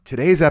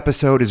Today's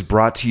episode is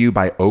brought to you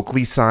by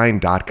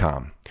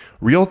OakleySign.com.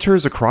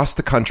 Realtors across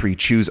the country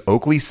choose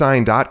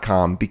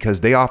OakleySign.com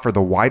because they offer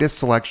the widest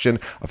selection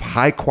of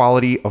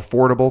high-quality,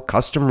 affordable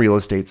custom real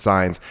estate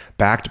signs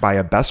backed by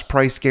a best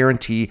price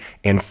guarantee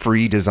and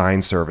free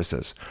design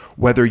services.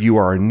 Whether you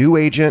are a new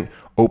agent,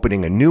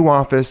 opening a new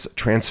office,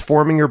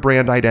 transforming your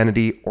brand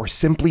identity, or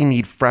simply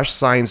need fresh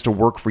signs to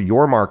work for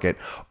your market,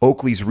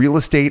 Oakley's real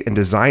estate and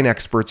design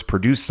experts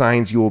produce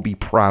signs you will be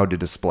proud to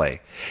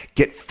display.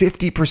 Get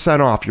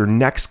 50% off your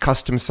next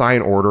custom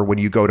sign order when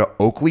you go to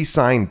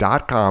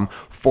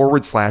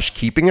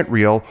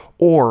OakleySign.com/keepingitreal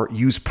or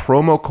use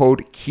promo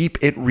code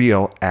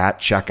KEEPITREAL at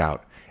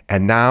checkout.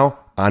 And now,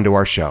 on to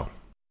our show.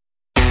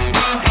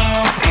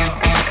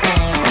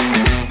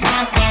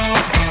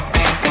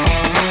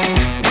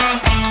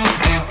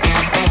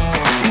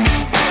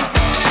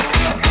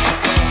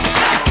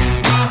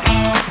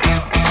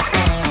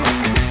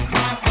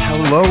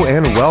 Hello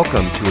and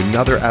welcome to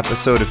another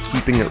episode of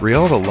Keeping It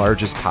Real, the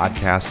largest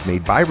podcast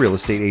made by real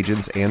estate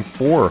agents and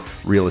for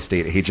real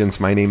estate agents.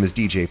 My name is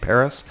DJ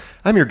Paris.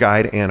 I'm your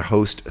guide and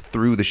host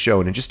through the show.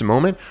 And in just a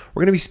moment,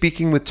 we're going to be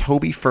speaking with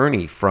Toby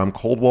Fernie from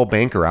Coldwell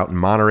Banker out in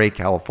Monterey,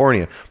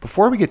 California.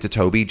 Before we get to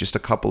Toby, just a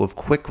couple of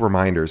quick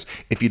reminders.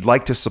 If you'd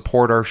like to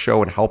support our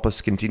show and help us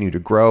continue to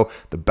grow,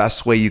 the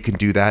best way you can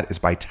do that is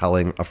by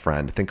telling a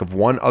friend. Think of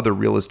one other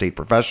real estate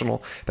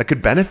professional that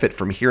could benefit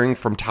from hearing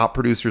from top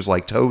producers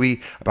like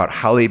Toby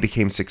about how they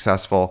became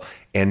successful,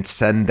 and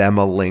send them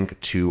a link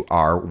to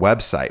our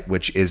website,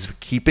 which is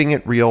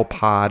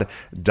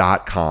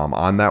keepingitrealpod.com.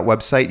 On that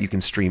website, you can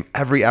stream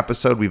every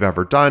episode we've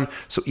ever done.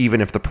 So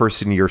even if the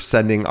person you're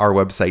sending our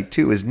website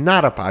to is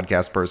not a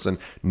podcast person,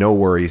 no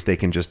worries. They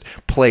can just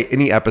play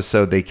any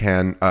episode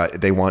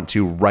they want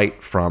to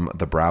right from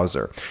the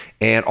browser.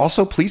 And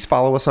also, please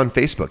follow us on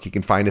Facebook. You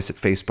can find us at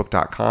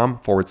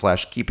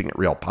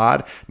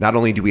facebook.com/keepingitrealpod. Not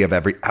only do we have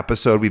every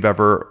episode we've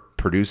ever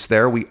produced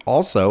there, we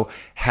also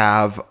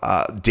have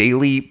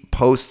daily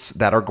posts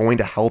that are going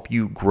to help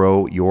you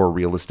grow your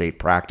real estate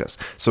practice.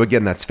 So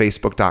again, that's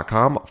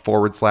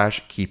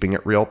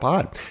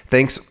facebook.com/keepingitrealpod.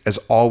 Thanks as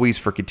always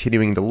for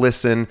continuing to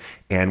listen,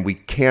 and we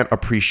can't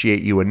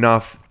appreciate you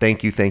enough.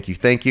 Thank you, thank you,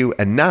 thank you.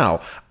 And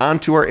now on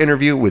to our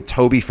interview with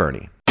Toby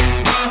Fernie.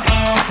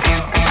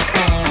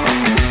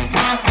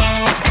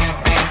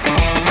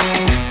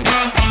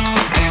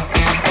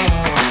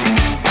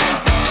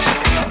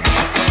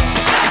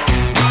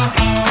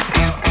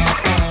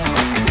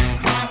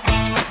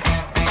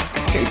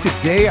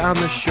 Today on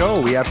the show,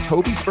 we have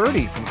Toby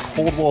Fernie from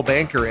Coldwell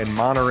Banker in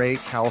Monterey,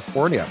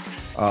 California.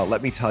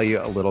 Let me tell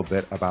you a little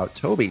bit about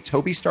Toby.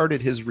 Toby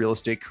started his real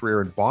estate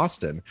career in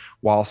Boston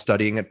while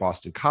studying at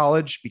Boston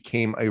College,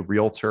 became a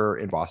realtor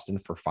in Boston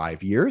for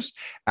 5 years.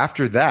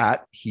 After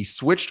that, he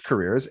switched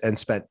careers and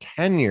spent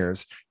 10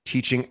 years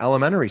teaching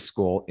elementary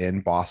school in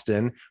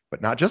Boston,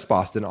 but not just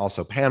Boston,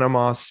 also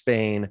Panama,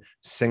 Spain,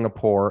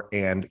 Singapore,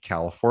 and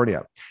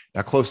California.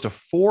 Now, close to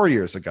 4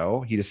 years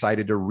ago, he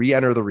decided to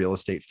re-enter the real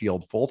estate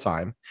field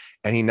full-time,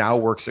 and he now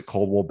works at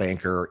Coldwell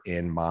Banker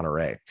in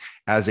Monterey.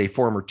 As a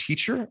former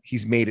teacher,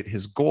 he's made it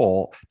his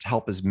goal to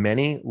help as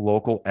many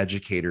local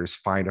educators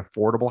find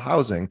affordable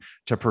housing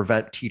to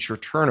prevent teacher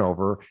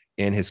turnover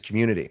in his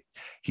community.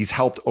 He's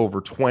helped over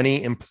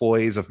 20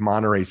 employees of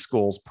Monterey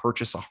schools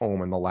purchase a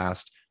home in the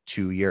last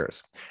 2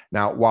 years.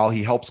 Now, while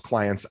he helps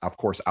clients, of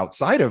course,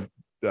 outside of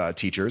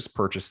teachers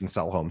purchase and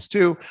sell homes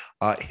too,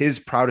 his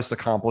proudest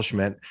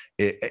accomplishment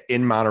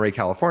in Monterey,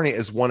 California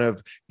is one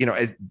of,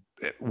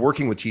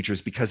 working with teachers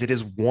because it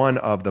is one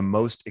of the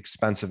most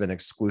expensive and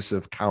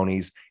exclusive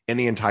counties in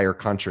the entire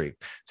country.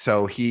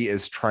 So he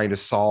is trying to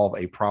solve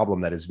a problem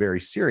that is very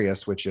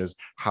serious, which is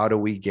how do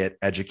we get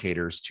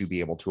educators to be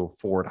able to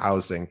afford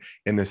housing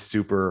in this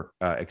super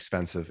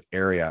expensive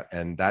area?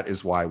 And that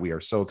is why we are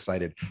so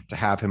excited to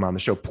have him on the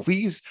show.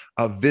 Please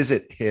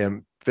visit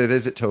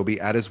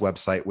Toby at his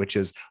website, which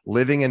is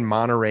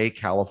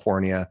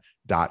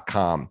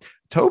livinginmontereycalifornia.com.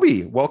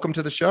 Toby, welcome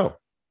to the show.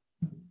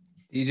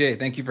 DJ,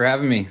 thank you for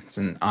having me. It's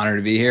an honor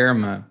to be here.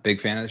 I'm a big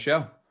fan of the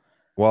show.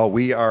 Well,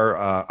 we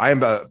are,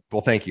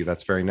 thank you.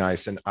 That's very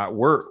nice. And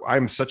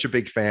I'm such a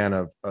big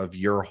fan of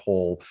your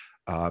whole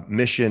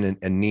mission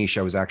and niche.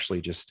 I was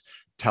actually just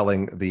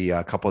telling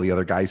the couple of the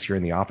other guys here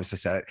in the office, I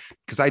said,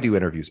 because I do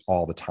interviews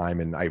all the time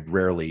and I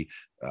rarely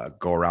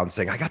go around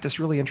saying, I got this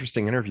really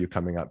interesting interview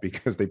coming up,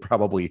 because they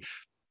probably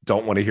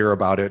don't want to hear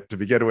about it to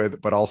begin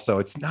with, but also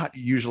it's not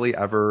usually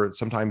ever,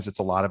 sometimes it's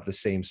a lot of the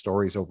same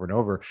stories over and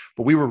over.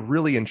 But we were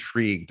really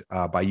intrigued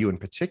by you in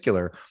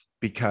particular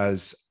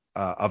because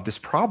of this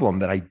problem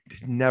that I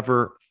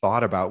never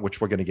thought about,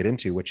 which we're going to get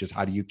into, which is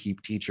how do you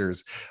keep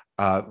teachers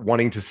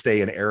wanting to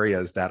stay in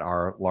areas that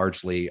are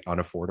largely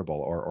unaffordable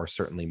or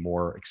certainly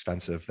more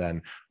expensive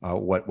than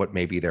what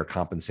maybe their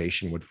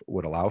compensation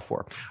would allow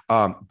for.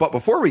 But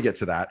before we get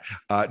to that,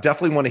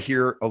 definitely want to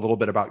hear a little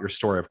bit about your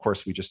story. Of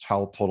course, we just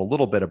told a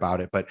little bit about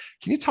it, but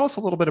can you tell us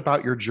a little bit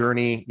about your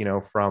journey,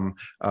 from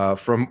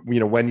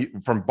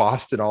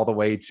Boston all the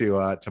way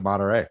to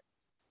Monterey?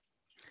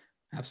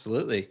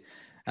 Absolutely.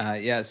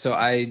 Yeah, so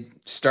I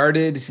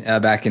started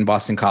back in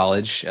Boston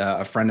College.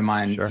 A friend of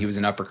mine, Sure. he was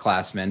an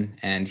upperclassman,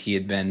 and he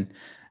had been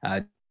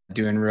uh,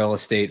 doing real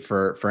estate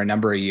for a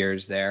number of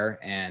years there.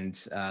 And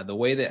the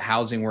way that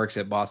housing works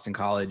at Boston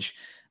College,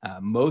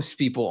 most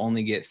people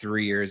only get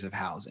 3 years of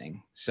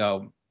housing.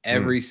 So Mm.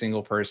 every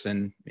single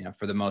person,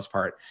 for the most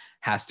part,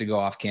 has to go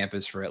off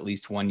campus for at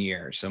least 1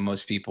 year. So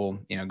most people,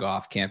 go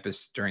off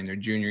campus during their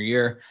junior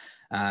year.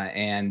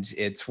 And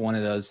it's one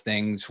of those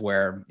things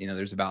where,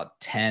 there's about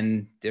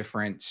 10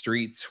 different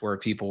streets where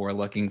people were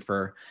looking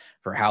for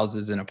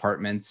houses and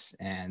apartments.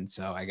 And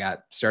so I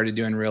got started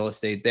doing real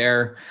estate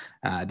there.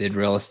 Did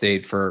real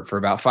estate for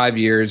about 5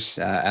 years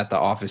at the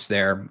office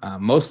there,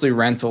 mostly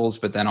rentals,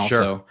 but then Sure.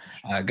 also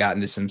got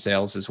into some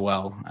sales as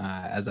well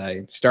as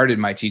I started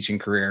my teaching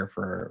career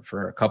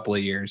for a couple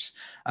of years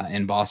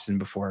in Boston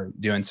before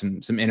doing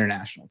some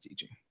international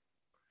teaching.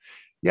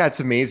 Yeah,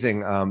 it's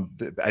amazing.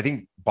 I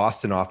think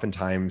Boston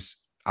oftentimes,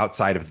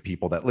 outside of the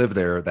people that live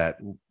there that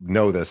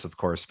know this, of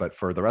course, but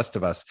for the rest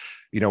of us,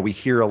 we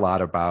hear a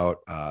lot about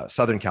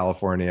Southern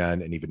California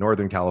and even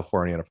Northern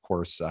California, and of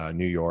course,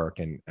 New York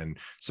and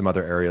some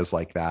other areas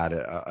like that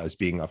as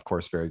being, of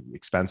course, very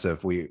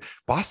expensive.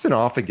 Boston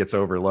often gets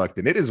overlooked,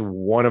 and it is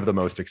one of the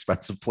most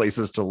expensive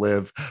places to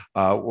live.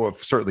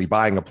 Certainly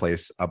buying a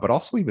place, but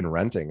also even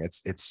renting.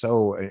 It's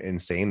so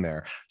insane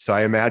there. So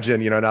I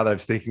imagine, now that I'm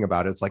thinking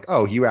about it, it's like,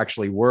 oh, you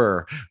actually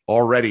were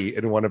already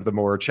in one of the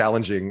more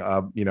challenging,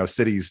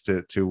 cities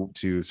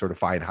to sort of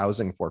find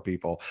housing for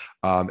people,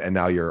 and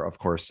now you're, of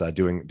course,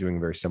 doing a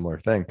very similar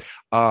thing.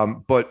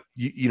 But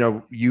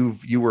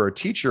you were a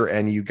teacher,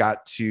 and you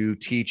got to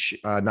teach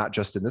not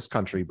just in this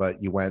country,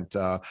 but you went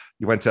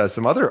to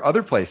some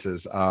other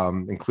places,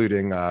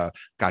 including you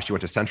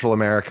went to Central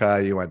America,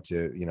 you went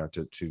to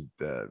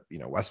the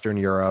Western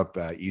Europe,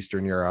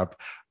 Eastern Europe,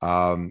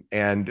 and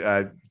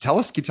can you tell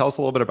us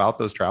a little bit about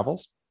those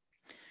travels?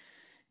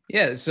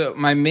 Yeah, so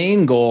my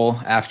main goal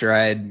after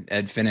I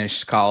had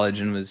finished college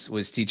and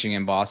was teaching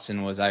in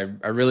Boston was I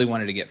really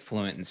wanted to get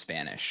fluent in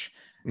Spanish.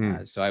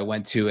 Mm. So I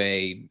went to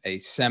a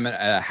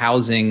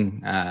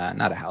housing,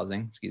 not a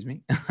housing, excuse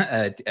me,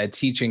 a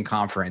teaching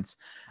conference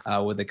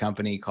with a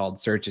company called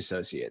Search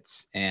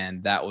Associates,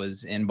 and that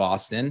was in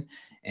Boston.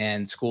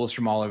 And schools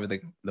from all over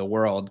the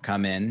world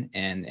come in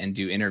and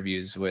do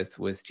interviews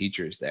with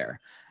teachers there.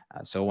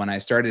 So when I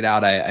started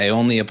out, I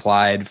only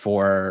applied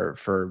for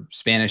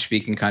Spanish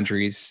speaking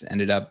countries,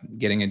 ended up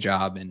getting a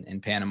job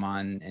in Panama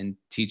and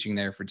teaching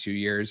there for 2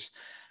 years.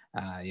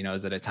 It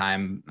was at a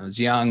time I was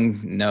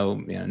young,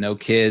 no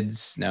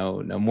kids,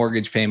 no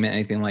mortgage payment,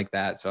 anything like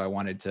that. So I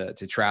wanted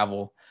to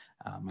travel.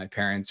 My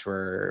parents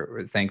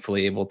were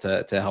thankfully able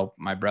to help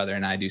my brother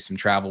and I do some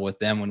travel with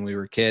them when we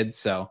were kids.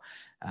 So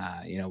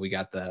we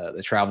got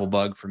the travel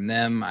bug from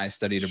them. I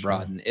studied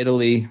abroad Sure. in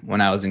Italy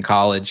when I was in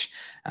college.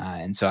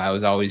 And so I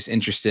was always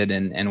interested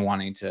in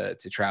wanting to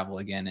travel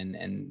again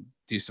and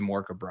do some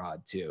work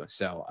abroad too.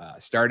 So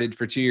started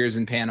for 2 years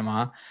in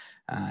Panama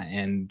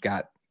and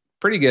got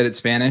pretty good at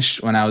Spanish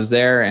when I was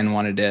there and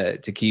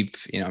wanted to keep,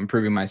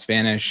 improving my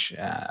Spanish.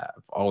 I've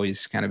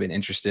always kind of been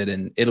interested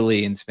in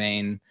Italy and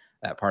Spain,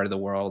 that part of the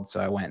world. So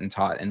I went and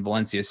taught in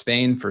Valencia,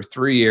 Spain for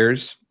 3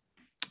 years.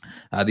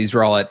 These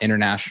were all at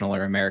international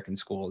or American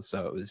schools.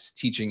 So it was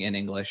teaching in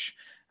English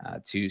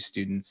to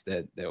students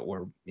that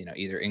were,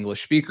 either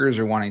English speakers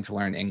or wanting to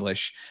learn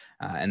English.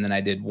 And then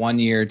I did 1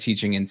 year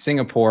teaching in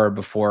Singapore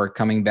before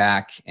coming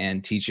back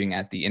and teaching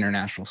at the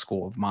International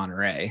School of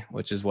Monterey,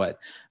 which is what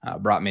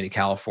brought me to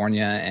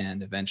California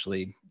and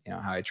eventually,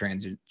 how I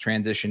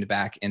transitioned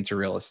back into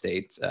real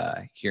estate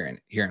here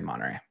in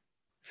Monterey.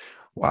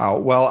 Wow.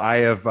 Well,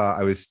 I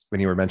was,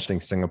 when you were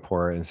mentioning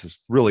Singapore, and this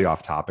is really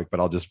off topic, but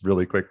I'll just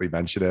really quickly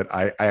mention it.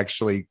 I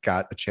actually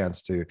got a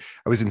chance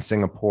I was in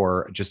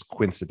Singapore just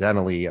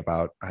coincidentally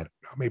about, I don't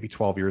know, maybe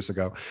 12 years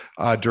ago,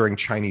 during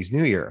Chinese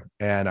New Year.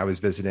 And I was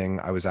visiting,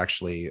 I was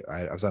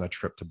on a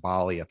trip to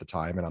Bali at the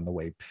time. And on the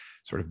way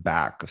sort of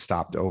back,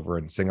 stopped over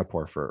in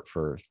Singapore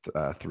for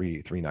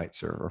three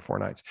nights or 4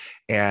 nights.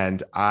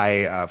 And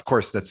of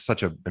course, that's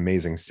such an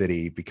amazing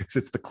city because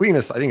it's the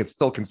cleanest. I think it's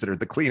still considered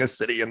the cleanest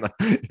city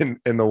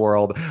in the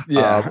world,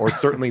 Yeah. or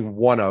certainly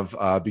one of,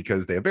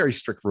 because they have very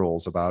strict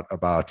rules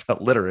about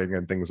littering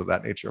and things of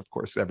that nature. Of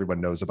course, everyone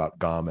knows about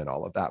gum and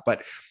all of that,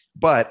 but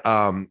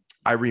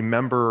I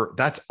remember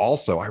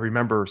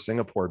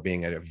Singapore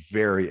being a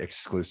very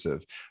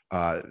exclusive,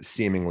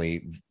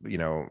 seemingly,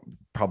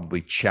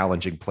 probably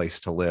challenging place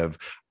to live,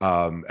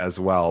 as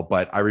well.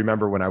 But I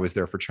remember when I was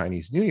there for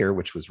Chinese New Year,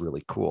 which was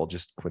really cool,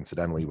 just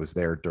coincidentally was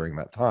there during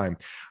that time.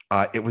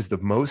 It was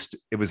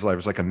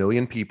like 1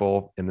 million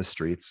people in the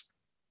streets.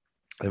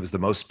 It was the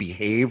most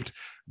behaved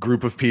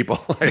group of people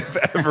I've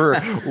ever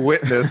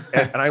witnessed.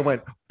 And I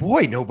went,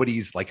 boy,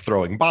 nobody's like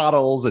throwing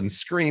bottles and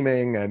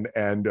screaming and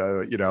and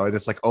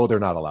it's like, oh, they're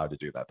not allowed to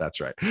do that. That's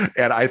right.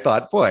 And I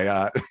thought, boy,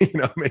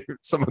 maybe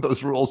some of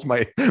those rules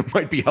might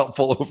be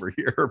helpful over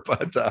here.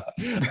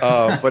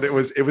 But it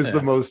was Yeah.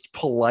 the most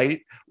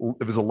polite.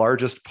 It was the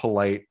largest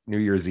polite New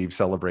Year's Eve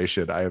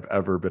celebration I have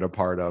ever been a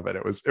part of. And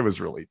it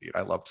was really neat.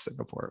 I loved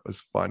Singapore. It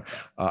was fun.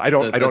 I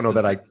don't know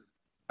that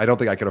I don't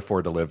think I could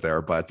afford to live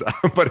there, but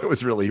but it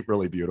was really,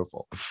 really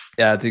beautiful.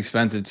 Yeah, it's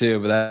expensive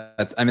too, but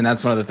that's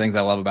one of the things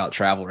I love about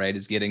travel, right?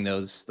 Is getting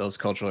those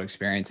cultural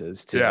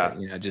experiences to, Yeah.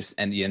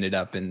 and you ended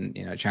up in,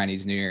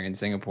 Chinese New Year in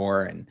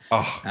Singapore, and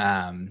Oh,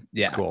 yeah,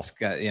 it's cool. it's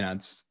got,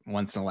 it's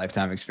once in a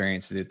lifetime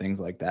experience to do things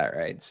like that,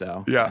 right?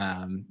 So,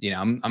 Yeah.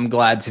 I'm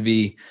glad to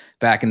be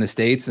back in the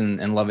States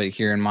and love it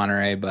here in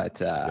Monterey,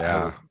 but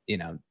Yeah.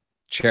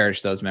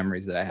 cherish those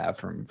memories that I have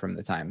from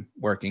the time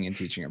working and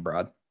teaching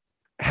abroad.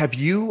 Have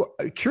you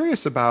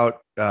curious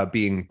about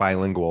being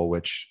bilingual,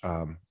 which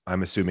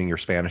I'm assuming your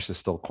Spanish is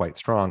still quite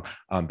strong,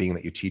 being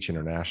that you teach at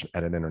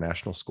an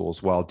international school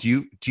as well.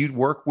 Do you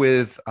work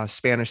with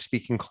Spanish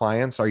speaking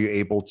clients? Are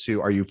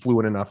you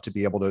fluent enough to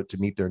be able to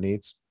meet their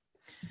needs?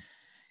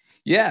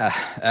 Yeah.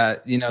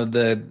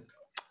 The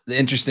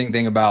interesting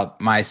thing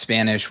about my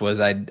Spanish was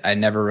I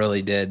never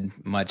really did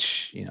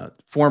much,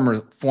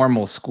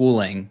 formal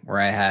schooling where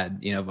I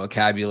had,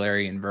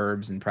 vocabulary and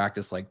verbs and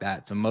practice like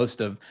that. So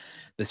most of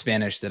the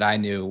Spanish that I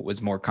knew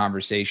was more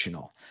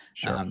conversational.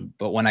 Sure.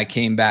 But when I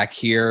came back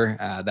here,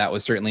 that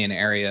was certainly an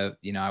area,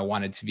 I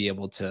wanted to be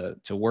able to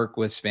work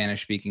with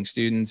Spanish speaking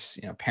students,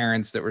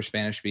 parents that were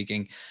Spanish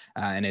speaking.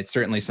 And it's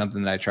certainly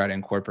something that I try to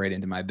incorporate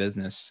into my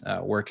business,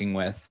 working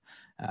with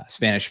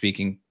Spanish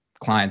speaking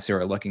clients who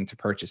are looking to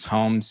purchase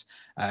homes.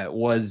 It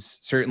was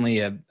certainly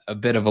a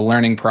bit of a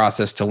learning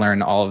process to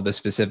learn all of the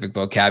specific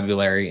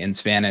vocabulary in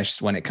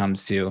Spanish when it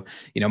comes to,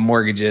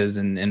 mortgages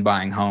and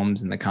buying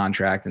homes and the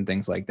contract and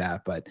things like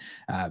that. But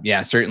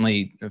yeah,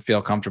 certainly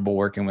feel comfortable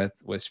working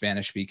with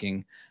Spanish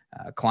speaking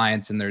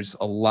clients. And there's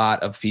a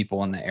lot of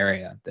people in the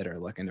area that are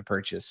looking to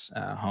purchase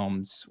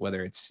homes,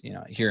 whether it's,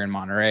 here in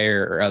Monterey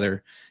or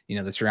other,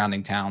 the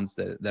surrounding towns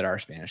that are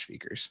Spanish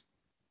speakers.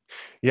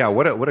 Yeah,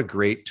 what a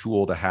great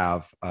tool to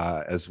have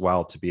as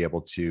well, to be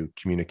able to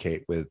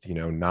communicate with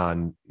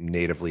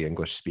non-natively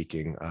English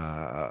speaking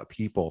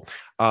people.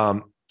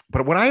 But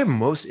what I am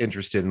most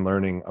interested in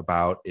learning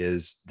about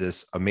is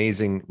this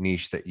amazing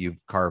niche that you've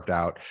carved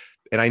out.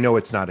 And I know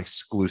it's not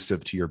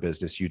exclusive to your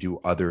business; you do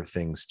other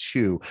things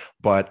too.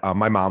 But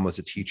my mom was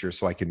a teacher,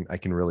 so I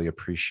can really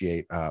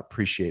appreciate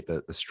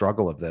the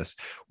struggle of this,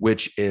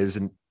 which is,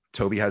 and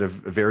Toby had a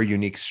very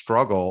unique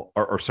struggle,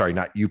 or sorry,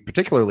 not you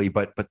particularly,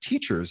 but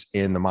teachers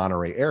in the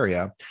Monterey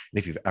area. And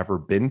if you've ever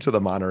been to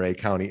the Monterey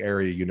County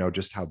area, you know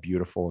just how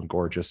beautiful and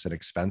gorgeous and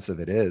expensive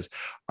it is.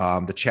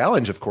 The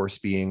challenge, of course,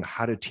 being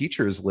how do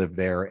teachers live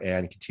there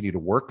and continue to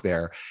work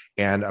there?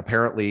 And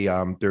apparently,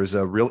 there's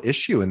a real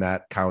issue in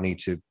that county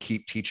to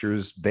keep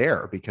teachers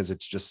there because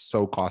it's just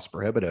so cost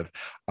prohibitive.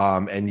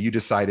 And you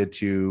decided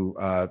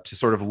to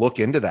sort of look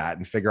into that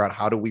and figure out,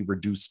 how do we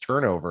reduce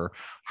turnover?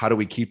 How do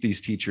we keep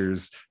these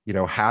teachers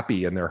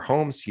happy in their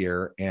homes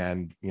here,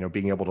 and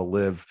being able to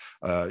live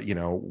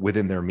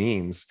within their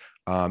means,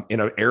 in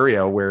an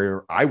area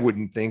where I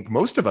wouldn't think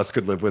most of us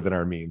could live within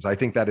our means. I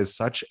think that is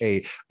such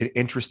an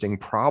interesting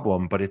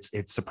problem, but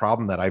it's a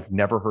problem that I've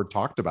never heard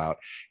talked about.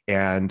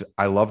 And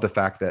I love the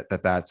fact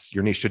that that's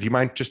your niche. So do you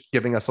mind just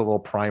giving us a little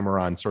primer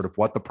on sort of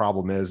what the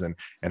problem is and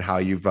how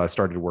you've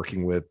started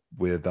working with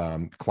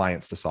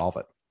clients to solve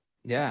it?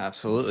 Yeah,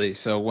 absolutely.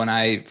 So when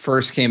I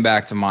first came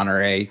back to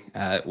Monterey,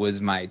 it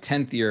was my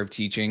 10th year of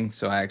teaching.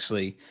 So I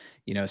actually,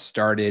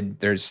 started,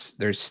 there's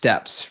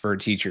steps for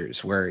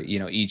teachers where,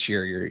 each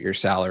year your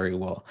salary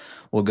will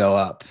go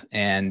up.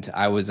 And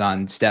I was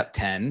on step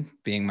 10,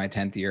 being my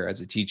 10th year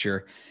as a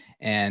teacher.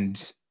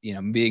 And,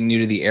 being new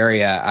to the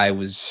area, I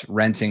was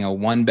renting a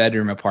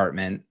 1-bedroom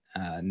apartment,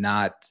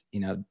 not,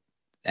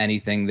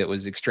 anything that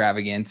was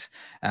extravagant.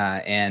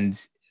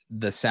 And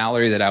the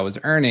salary that I was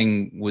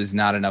earning was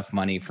not enough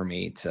money for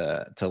me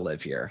to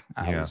live here.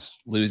 I was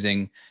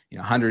losing,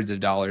 hundreds of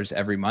dollars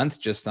every month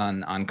just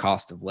on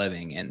cost of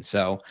living. And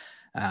so,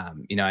 I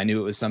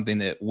knew it was something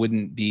that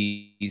wouldn't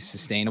be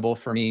sustainable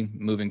for me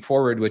moving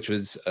forward, which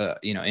was,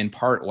 in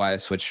part why I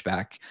switched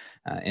back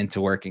into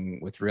working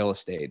with real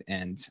estate.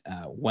 And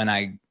when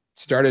I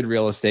started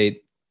real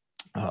estate,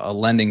 a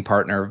lending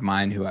partner of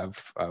mine who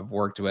I've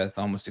worked with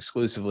almost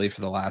exclusively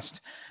for the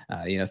last,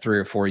 3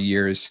 or 4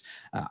 years.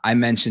 I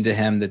mentioned to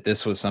him that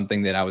this was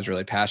something that I was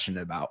really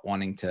passionate about,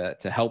 wanting to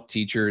help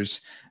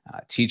teachers.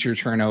 Teacher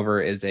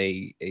turnover is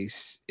a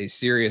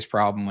serious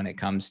problem when it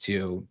comes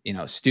to,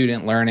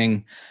 student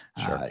learning,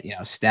 Sure.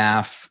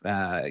 staff,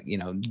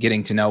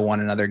 getting to know one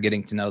another,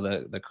 getting to know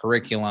the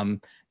curriculum.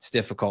 It's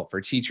difficult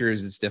for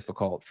teachers. It's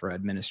difficult for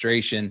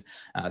administration.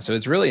 So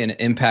it's really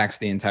impacts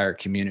the entire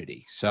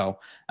community. So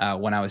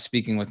when I was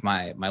speaking with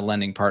my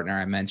lending partner,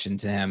 I mentioned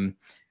to him,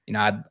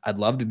 I'd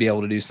love to be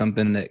able to do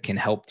something that can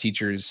help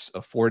teachers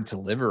afford to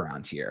live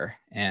around here.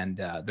 And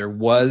there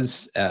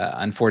was,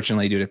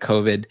 unfortunately, due to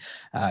COVID,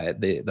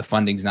 the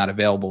funding's not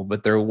available,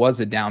 but there was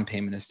a down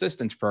payment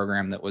assistance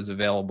program that was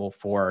available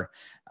for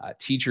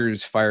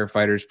teachers,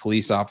 firefighters,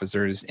 police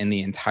officers in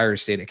the entire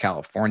state of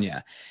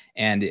California.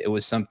 And it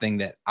was something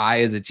that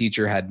I, as a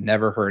teacher, had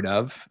never heard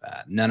of.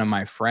 None of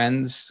my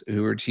friends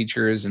who were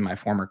teachers and my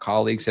former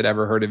colleagues had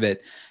ever heard of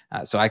it.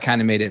 So I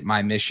kind of made it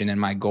my mission and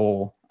my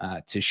goal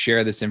to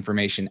share this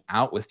information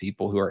out with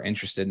people who are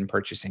interested in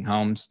purchasing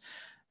homes.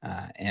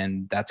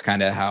 And that's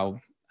kind of how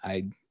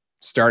I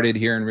started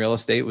here in real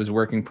estate, was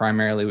working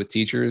primarily with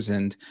teachers.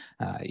 And,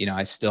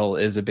 I still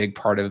is a big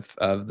part of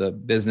the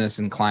business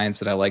and clients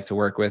that I like to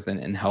work with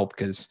and help,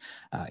 because,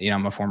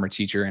 I'm a former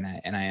teacher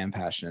and I am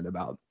passionate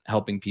about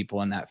helping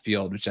people in that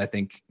field, which I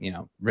think,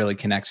 really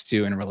connects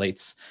to and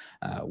relates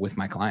with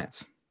my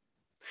clients.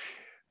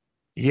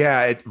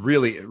 Yeah, it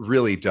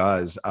really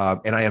does.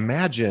 And I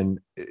imagine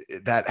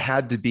that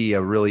had to be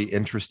a really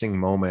interesting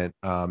moment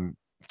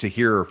to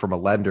hear from a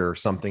lender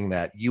something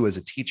that you as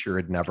a teacher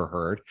had never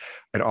heard,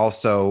 and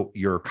also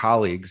your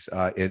colleagues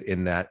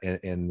in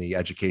the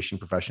education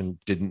profession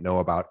didn't know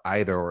about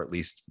either, or at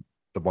least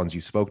the ones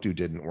you spoke to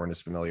weren't as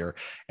familiar.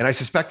 And I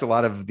suspect a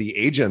lot of the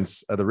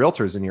agents, the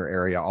realtors in your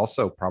area,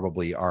 also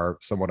probably are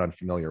somewhat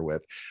unfamiliar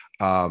with,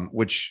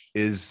 which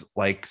is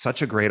like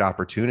such a great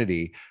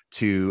opportunity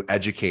to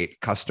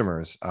educate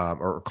customers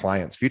or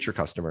clients, future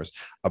customers,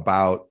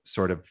 about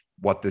sort of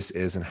what this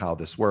is and how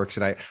this works.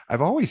 And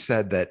I've always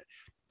said that,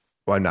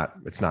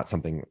 it's not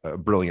something, a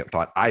brilliant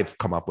thought I've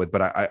come up with,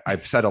 but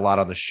I've said a lot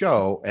on the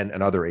show, and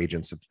other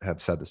agents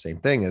have said the same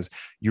thing, is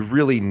you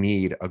really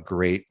need a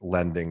great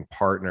lending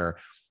partner,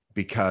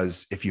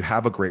 because if you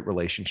have a great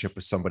relationship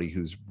with somebody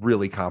who's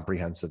really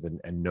comprehensive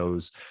and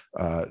knows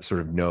the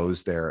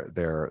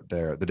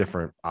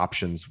different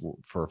options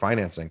for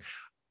financing,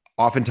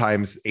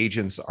 oftentimes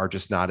agents are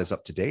just not as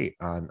up to date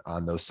on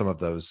some of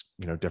those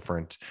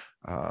different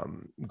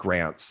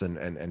grants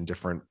and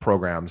different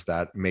programs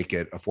that make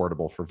it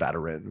affordable for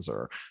veterans,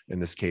 or in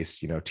this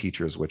case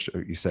teachers, which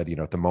you said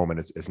at the moment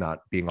is not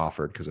being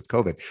offered because of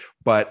COVID.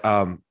 But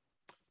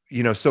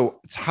so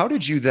how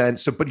did you then,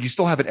 but you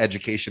still have an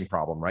education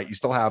problem, right? You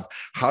still have,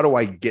 how do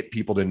I get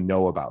people to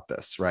know about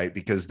this, right?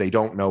 Because they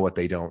don't know what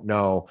they don't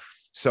know.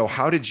 So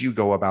how did you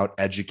go about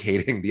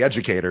educating the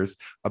educators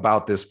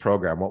about this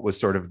program? What was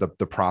sort of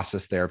the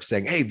process there of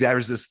saying, hey,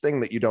 there's this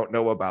thing that you don't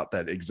know about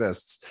that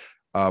exists?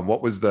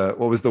 What was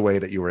the way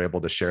that you were able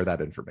to share that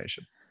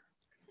information?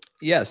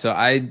 Yeah, so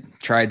I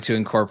tried to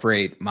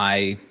incorporate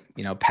my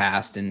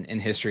past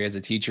and history as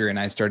a teacher, and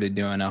I started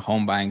doing a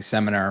home buying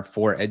seminar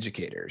for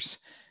educators.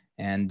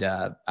 And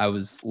I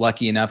was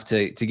lucky enough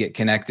to get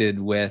connected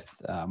with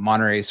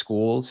Monterey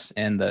Schools,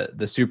 and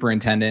the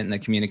superintendent and the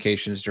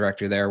communications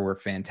director there were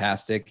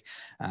fantastic.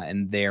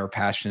 And they are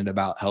passionate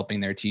about helping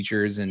their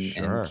teachers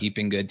and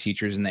keeping good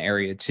teachers in the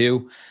area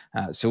too.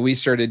 So we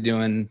started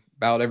doing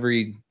about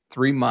every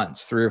 3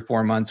 or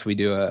 4 months, we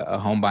do a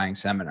home buying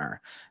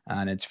seminar,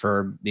 and it's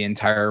for the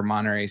entire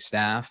Monterey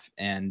staff.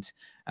 And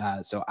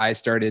so I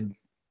started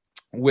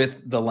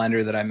with the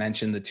lender that I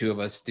mentioned. The two of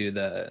us do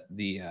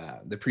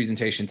the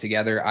presentation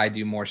together. I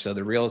do more so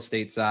the real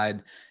estate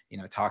side,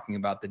 talking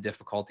about the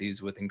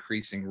difficulties with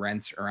increasing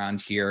rents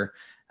around here,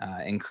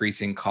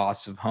 increasing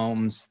costs of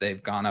homes.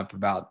 They've gone up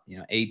about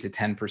 8 to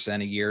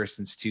 10% a year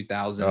since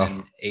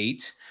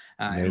 2008.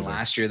 And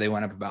last year they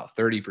went up about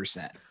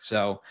 30%.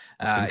 So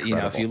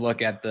if you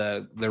look at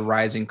the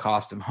rising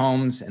cost of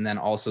homes, and then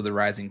also the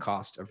rising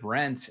cost of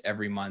rent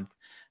every month,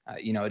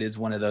 it is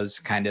one of those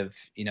kind of,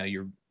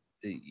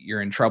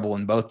 you're in trouble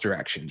in both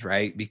directions,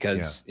 right?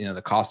 Because,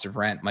 the cost of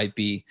rent might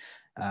be,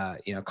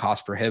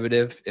 cost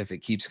prohibitive if it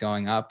keeps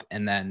going up.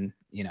 And then,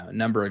 a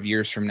number of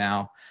years from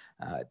now,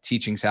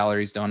 teaching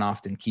salaries don't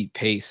often keep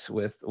pace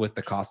with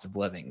the cost of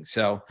living.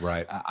 So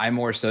I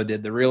more so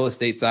did the real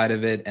estate side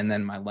of it. And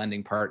then my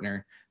lending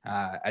partner,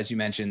 as you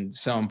mentioned,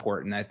 so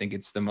important. I think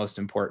it's the most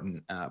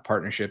important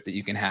partnership that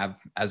you can have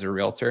as a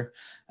realtor,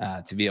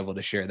 to be able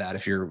to share that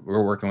if we're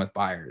working with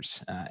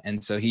buyers.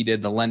 And so he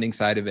did the lending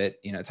side of it,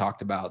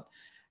 talked about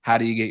how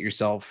do you get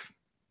yourself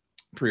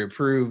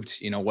pre-approved,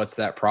 what's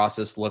that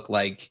process look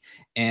like?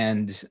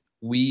 And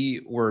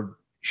we were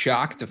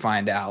shocked to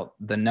find out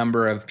the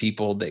number of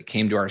people that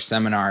came to our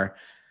seminar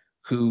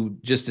who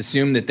just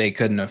assumed that they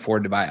couldn't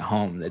afford to buy a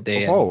home, that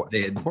they had,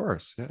 of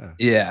course.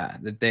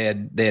 that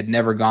they had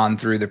never gone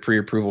through the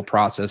pre-approval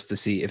process to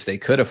see if they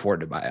could afford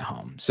to buy a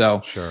home.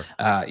 So,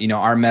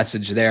 our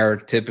message there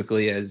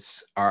typically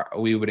is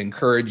we would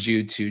encourage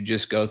you to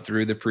just go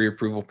through the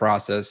pre-approval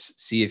process,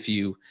 see if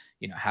you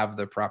have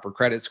the proper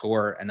credit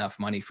score, enough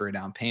money for a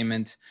down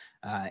payment.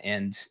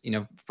 And,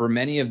 for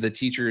many of the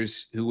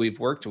teachers who we've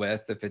worked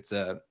with, if it's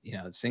a,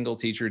 single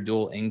teacher,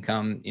 dual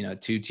income,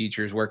 2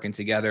 teachers working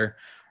together,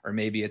 or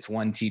maybe it's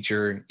one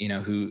teacher,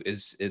 who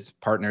is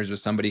partners with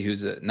somebody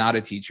who's not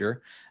a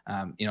teacher.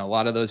 A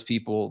lot of those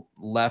people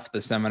left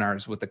the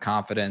seminars with the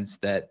confidence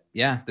that,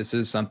 this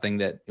is something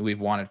that we've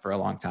wanted for a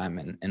long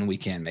time, and we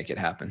can make it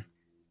happen.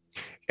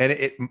 And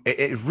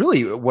it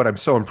really, what I'm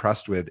so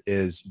impressed with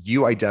is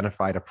you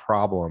identified a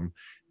problem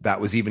that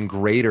was even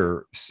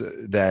greater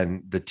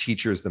than the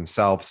teachers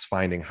themselves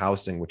finding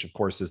housing, which of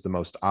course is the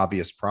most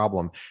obvious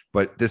problem.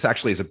 But this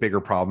actually is a bigger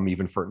problem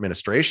even for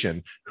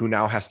administration, who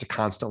now has to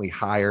constantly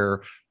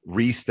hire,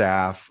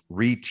 restaff,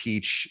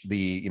 reteach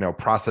the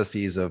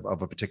processes of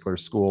a particular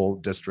school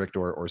district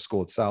or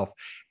school itself.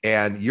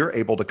 And you're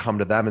able to come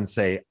to them and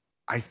say,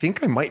 I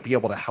think I might be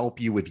able to help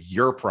you with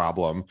your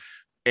problem,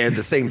 and at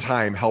the same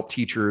time help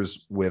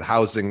teachers with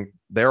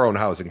their own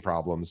housing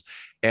problems.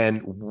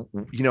 And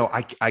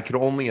I could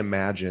only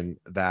imagine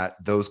that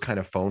those kind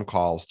of phone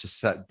calls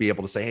to be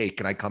able to say, hey,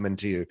 can I come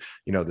into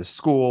this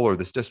school or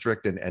this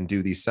district and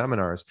do these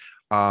seminars?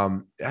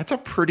 That's a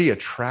pretty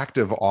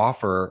attractive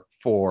offer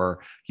for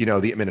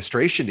the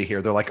administration to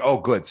hear. They're like, oh,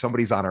 good,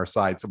 somebody's on our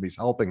side, somebody's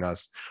helping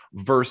us.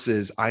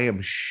 Versus, I am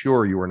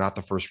sure you are not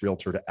the first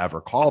realtor to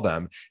ever call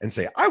them and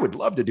say, I would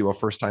love to do a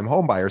first-time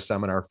home buyer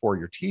seminar for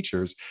your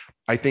teachers.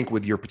 I think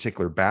with your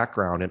particular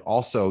background, and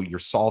also you're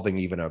solving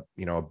even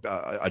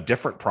a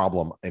different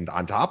problem, and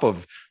on top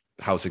of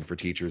housing for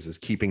teachers is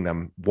keeping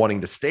them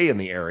wanting to stay in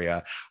the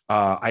area.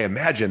 I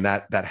imagine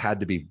that had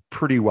to be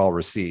pretty well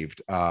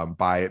received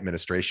by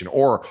administration,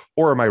 or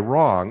am I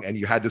wrong? And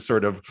you had to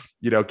sort of,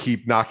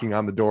 keep knocking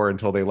on the door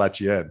until they let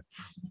you in.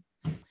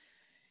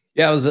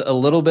 Yeah, it was a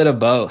little bit of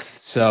both.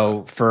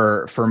 So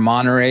for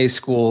Monterey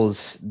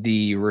schools,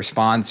 the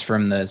response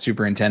from the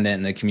superintendent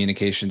and the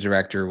communications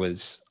director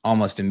was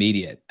almost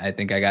immediate. I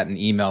think I got an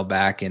email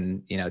back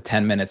in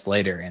 10 minutes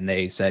later, and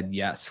they said,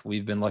 yes,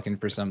 we've been looking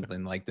for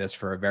something like this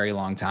for a very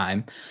long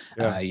time.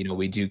 Yeah.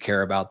 We do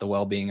care about the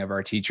well-being of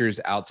our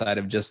teachers outside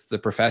of just the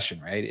profession,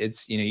 right?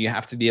 It's, you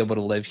have to be able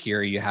to live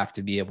here. You have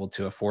to be able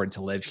to afford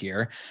to live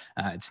here.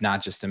 It's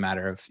not just a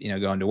matter of,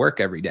 going to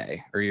work every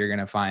day, or you're going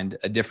to find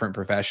a different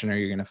profession, or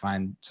you're going to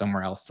find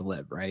somewhere else to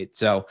live, right?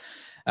 So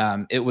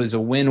it was a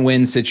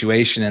win-win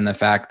situation in the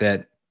fact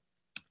that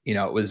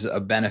it was a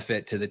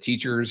benefit to the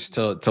teachers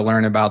to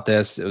learn about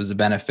this. It was a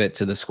benefit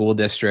to the school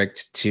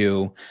district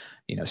to,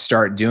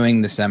 start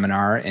doing the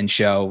seminar and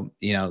show,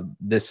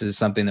 this is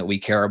something that we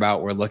care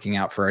about. We're looking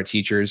out for our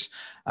teachers.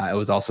 It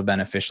was also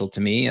beneficial to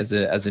me as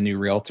a new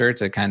realtor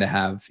to kind of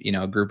have,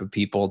 a group of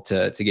people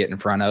to get in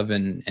front of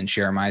and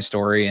share my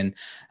story. And,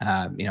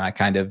 I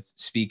kind of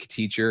speak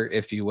teacher,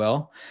 if you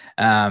will.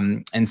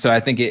 And so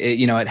I think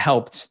it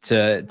helped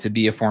to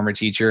be a former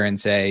teacher and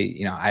say,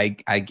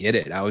 I get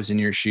it. I was in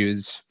your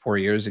shoes 4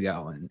 years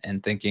ago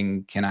and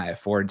thinking, can I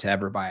afford to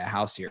ever buy a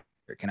house here?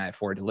 Or can I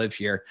afford to live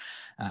here?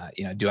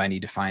 Do I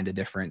need to find a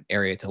different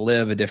area to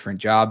live, a different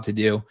job to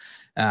do?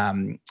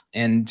 And,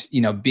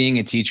 being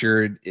a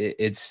teacher,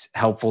 it's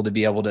helpful to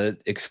be able to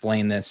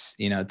explain this,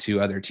 to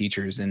other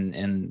teachers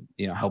and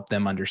help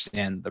them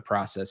understand the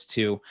process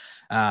too.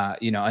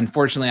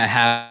 Unfortunately, I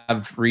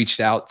have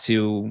reached out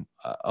to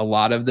a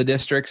lot of the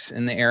districts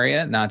in the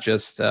area, not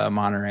just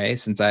Monterey,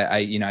 since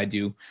I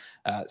do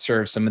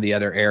serve some of the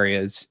other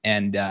areas.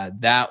 And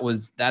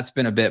that's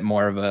been a bit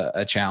more of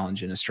a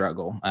challenge and a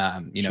struggle,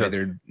 sure.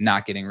 Either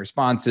not getting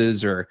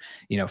responses or,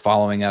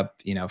 following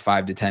up,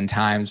 5 to 10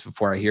 times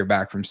before I hear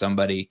back from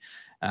somebody.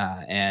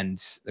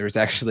 And there's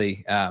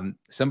actually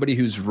somebody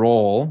whose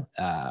role,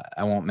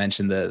 I won't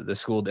mention the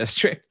school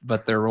district,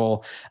 but their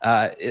role,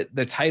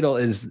 the title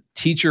is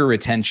teacher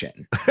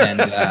retention.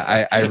 And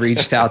I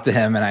reached out to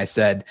him and I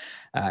said,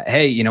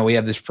 hey, we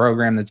have this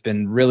program that's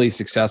been really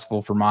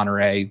successful for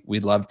Monterey.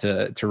 We'd love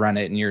to run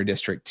it in your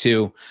district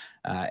too.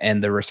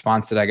 And the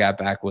response that I got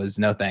back was,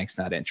 no, thanks,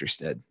 not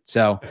interested.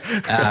 So,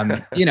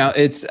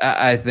 it's,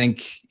 I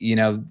think,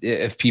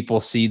 if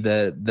people see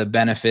the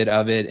benefit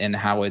of it and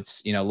how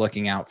it's,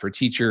 looking out for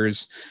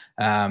teachers,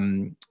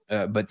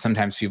 but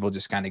sometimes people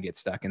just kind of get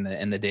stuck in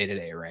the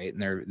day-to-day, right?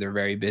 And they're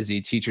very busy.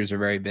 Teachers are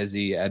very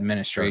busy.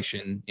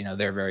 Administration, sure.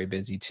 They're very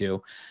busy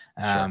too.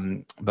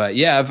 Sure. But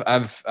yeah,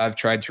 I've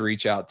tried to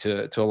reach out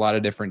to a lot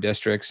of different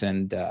districts,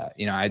 and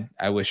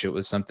I wish it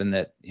was something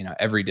that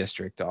every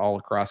district all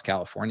across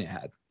California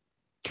had.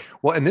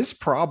 Well, and this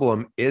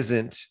problem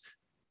isn't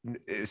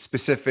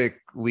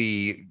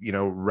specifically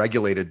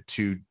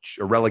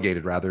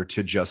relegated rather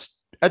to just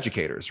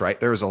educators, right?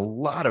 There's a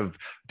lot of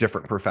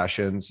different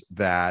professions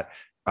that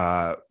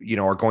are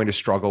going to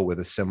struggle with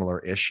a similar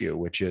issue,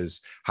 which is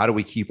how do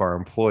we keep our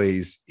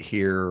employees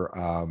here,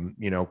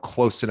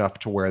 close enough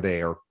to where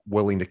they are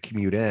willing to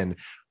commute in,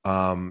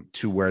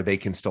 to where they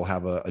can still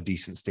have a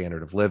decent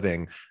standard of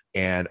living.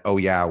 And, oh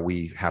yeah,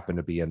 we happen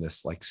to be in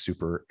this like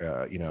super,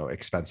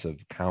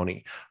 expensive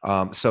county.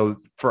 So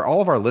for all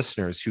of our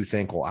listeners who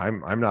think, well,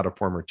 I'm not a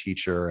former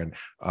teacher and,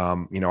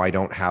 I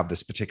don't have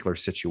this particular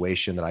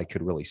situation that I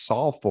could really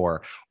solve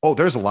for. Oh,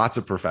 there's lots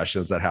of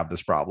professions that have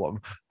this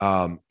problem.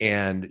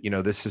 And,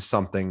 this is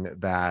something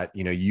that,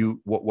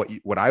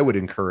 what I would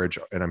encourage,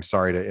 and I'm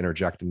sorry to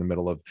interject in the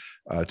middle of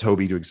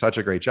Toby doing such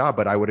a great job,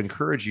 but I would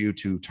encourage you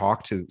to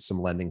talk to some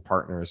lending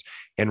partners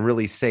and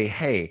really say,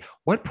 hey,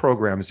 what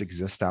programs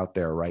exist out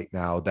there right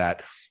now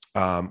that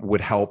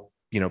would help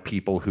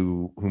people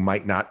who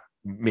might not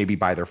maybe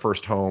buy their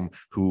first home,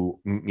 who,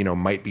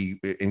 might be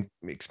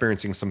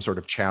experiencing some sort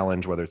of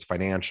challenge, whether it's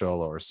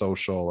financial or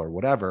social or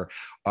whatever.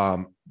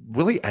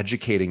 Really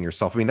educating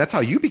yourself. I mean, that's how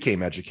you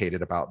became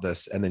educated about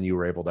this, and then you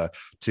were able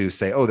to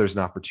say, oh, there's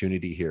an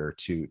opportunity here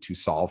to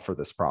solve for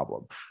this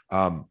problem.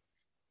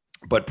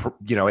 But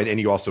and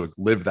you also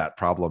live that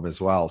problem as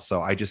well.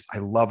 So I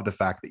love the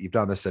fact that you've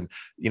done this. And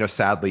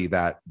sadly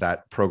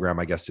that program,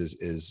 I guess,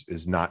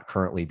 is not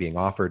currently being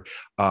offered,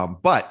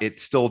 but it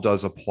still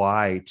does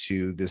apply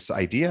to this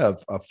idea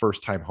of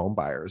first-time home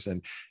buyers.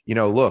 And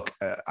look,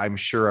 I'm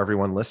sure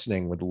everyone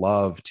listening would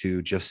love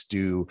to just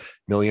do $1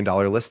 million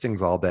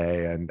listings all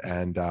day,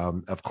 and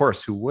of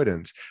course, who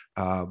wouldn't?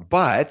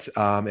 But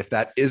if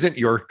that isn't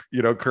your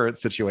current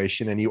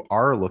situation, and you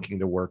are looking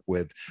to work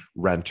with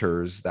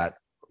renters that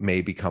may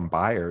become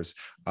buyers,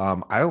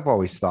 I've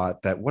always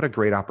thought that what a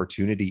great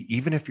opportunity,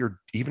 even if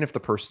the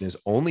person is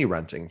only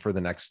renting for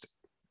the next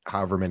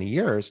however many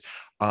years,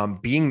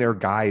 being their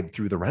guide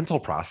through the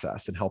rental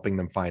process and helping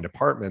them find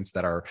apartments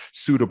that are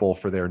suitable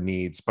for their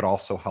needs, but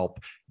also help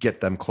get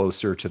them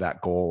closer to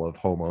that goal of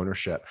home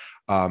ownership.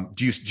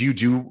 Do you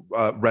do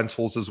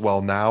rentals as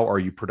well now? Or are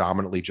you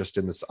predominantly just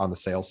on the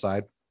sales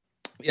side?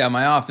 Yeah,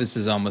 my office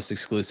is almost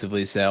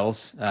exclusively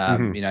sales.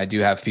 I do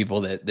have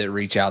people that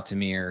reach out to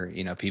me,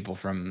 or people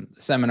from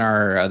the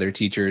seminar or other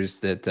teachers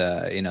that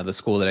the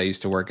school that I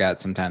used to work at.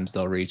 Sometimes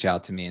they'll reach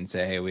out to me and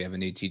say, "Hey, we have a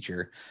new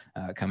teacher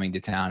coming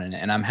to town,"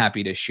 and I'm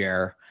happy to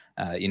share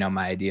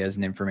my ideas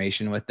and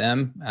information with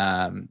them.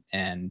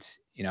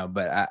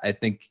 But I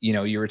think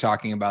you were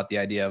talking about the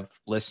idea of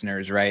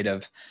listeners, right?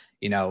 Of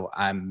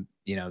I'm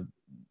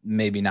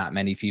maybe not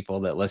many people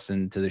that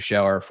listen to the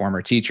show are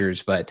former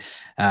teachers, but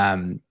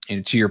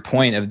to your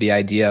point of the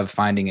idea of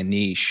finding a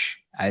niche,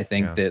 I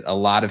think that a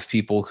lot of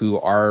people who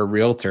are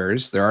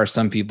realtors, there are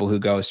some people who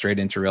go straight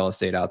into real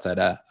estate outside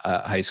of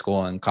high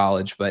school and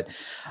college, but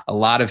a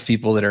lot of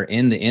people that are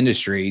in the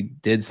industry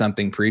did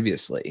something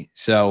previously.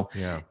 So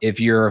if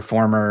you're a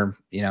former,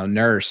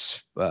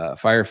 nurse,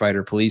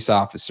 firefighter, police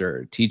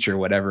officer, teacher,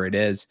 whatever it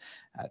is,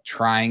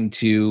 trying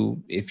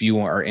to, if you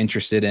are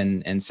interested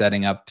in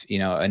setting up,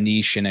 a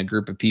niche and a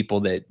group of people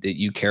that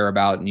you care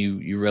about, and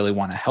you really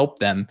want to help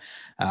them,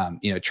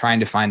 trying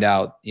to find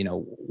out,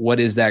 what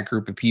is that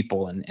group of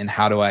people, and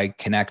how do I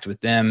connect with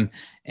them,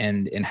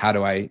 and how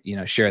do I,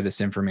 share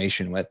this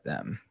information with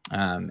them.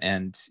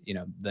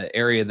 The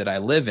area that I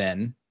live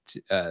in,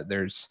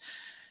 there's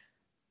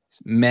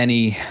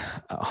many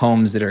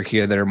homes that are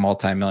here that are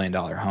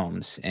multi-million-dollar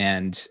homes.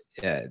 And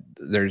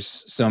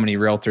there's so many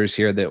realtors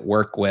here that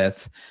work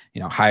with,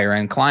 higher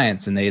end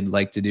clients, and they'd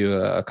like to do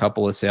a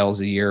couple of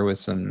sales a year with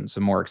some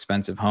more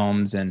expensive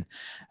homes. And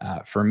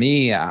for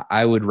me,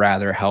 I would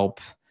rather help,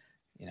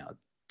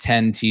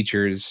 10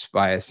 teachers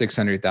buy a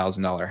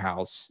 $600,000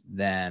 house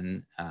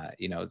than,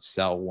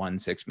 sell one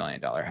 $6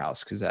 million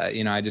house. Cause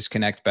I just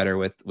connect better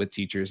with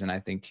teachers. And I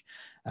think,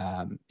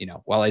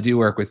 while I do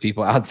work with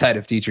people outside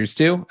of teachers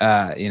too,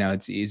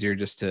 it's easier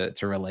just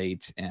to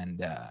relate.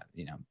 And,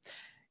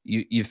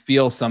 you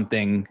feel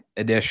something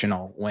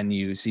additional when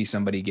you see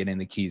somebody getting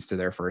the keys to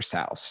their first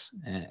house,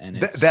 and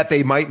that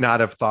they might not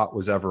have thought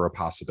was ever a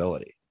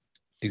possibility.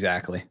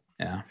 Exactly.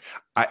 Yeah.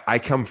 I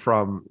come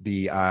from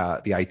the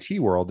IT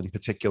world, in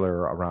particular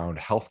around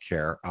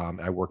healthcare.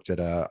 I worked at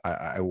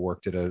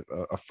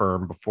a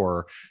firm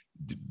before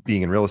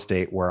being in real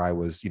estate, where I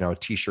was,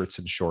 t-shirts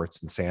and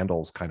shorts and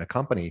sandals kind of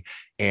company.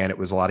 And it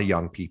was a lot of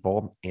young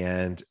people.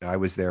 And I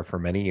was there for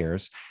many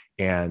years.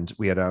 And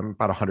we had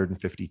about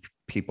 150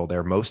 people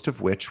there, most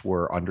of which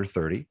were under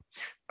 30.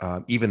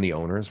 Even the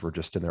owners were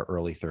just in their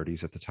early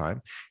 30s at the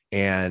time.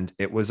 And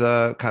it was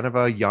a kind of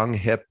a young,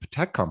 hip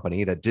tech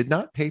company that did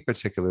not pay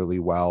particularly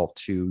well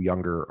to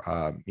younger,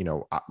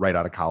 right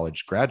out of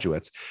college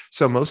graduates.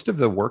 So most of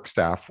the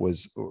workforce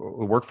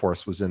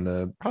was in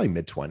the probably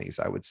mid 20s,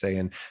 I would say.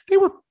 And they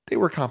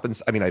were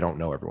compensated. I mean, I don't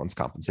know everyone's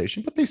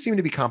compensation, but they seemed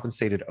to be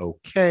compensated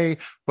okay.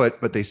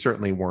 But they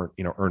certainly weren't,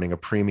 earning a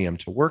premium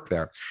to work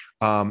there.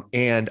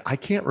 And I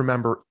can't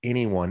remember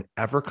anyone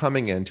ever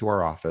coming into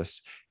our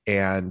office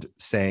and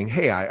saying,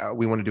 "Hey,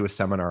 we want to do a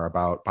seminar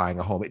about buying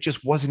a home." It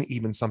just wasn't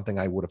even something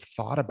I would have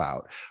thought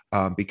about,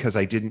 because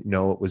I didn't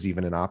know it was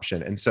even an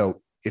option. And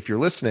so if you're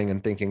listening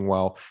and thinking,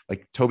 well,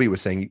 like Toby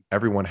was saying,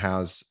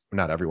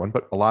 not everyone,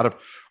 but a lot of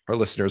our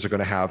listeners are going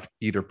to have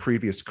either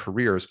previous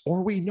careers,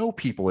 or we know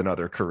people in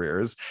other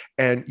careers,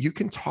 and you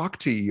can talk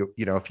to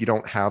if you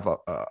don't have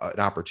an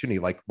opportunity,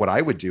 like what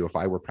I would do if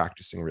I were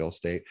practicing real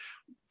estate.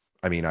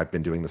 I mean, I've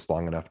been doing this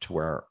long enough to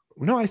where,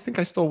 no, I think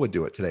I still would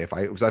do it today. If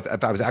I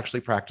was actually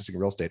practicing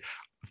real estate,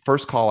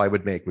 first call I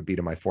would make would be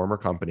to my former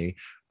company.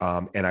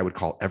 And I would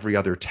call every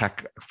other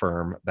tech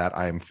firm that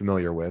I'm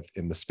familiar with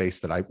in the space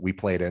that we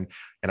played in.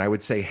 And I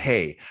would say,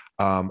 "Hey,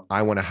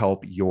 I want to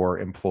help your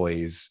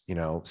employees,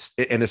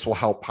 and this will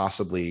help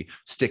possibly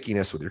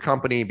stickiness with your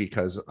company,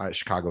 because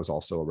Chicago is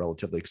also a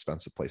relatively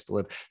expensive place to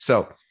live.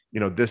 So,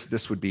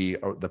 this would be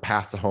the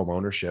path to home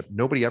ownership."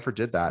 Nobody ever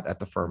did that at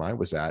the firm I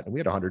was at. And we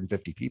had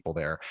 150 people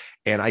there.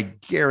 And I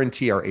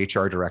guarantee our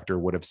HR director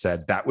would have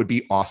said, "That would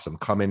be awesome.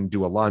 Come in,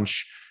 do a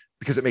lunch,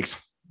 because it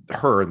makes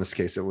her, in this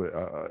case,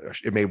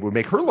 would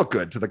make her look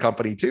good to the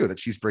company too, that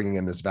she's bringing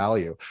in this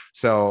value.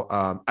 So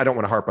I don't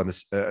want to harp on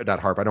this, I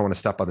don't want to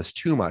step on this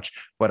too much,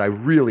 but I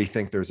really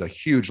think there's a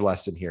huge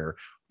lesson here.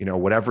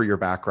 Whatever your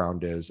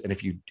background is, and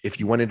if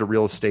you went into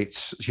real estate,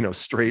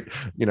 straight,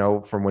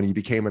 from when you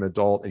became an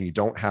adult, and you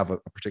don't have a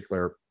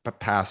particular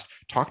past,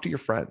 talk to your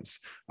friends,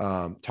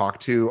 talk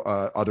to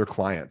other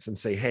clients, and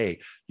say, hey,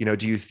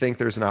 do you think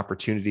there's an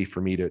opportunity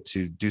for me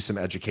to do some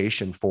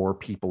education for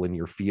people in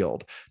your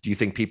field? Do you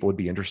think people would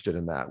be interested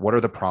in that? What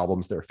are the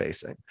problems they're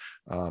facing?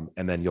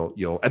 And then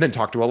you'll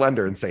talk to a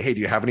lender and say, hey,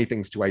 do you have any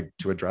things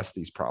to address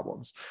these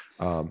problems?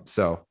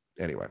 So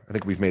anyway, I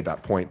think we've made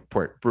that point,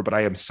 but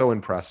I am so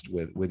impressed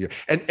with you.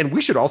 And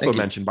we should also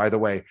mention, by the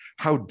way,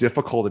 how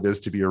difficult it is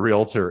to be a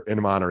realtor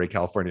in Monterey,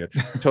 California.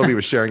 Toby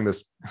was sharing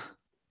this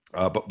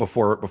but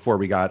before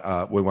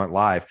we went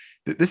live.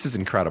 This is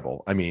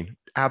incredible. I mean,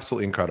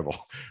 absolutely incredible,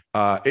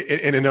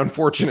 in an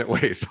unfortunate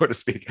way, so to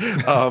speak.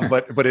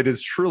 But it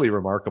is truly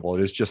remarkable.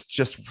 It is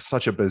just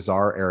such a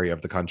bizarre area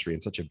of the country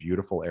and such a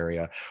beautiful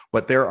area.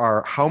 But there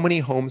are how many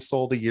homes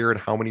sold a year and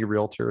how many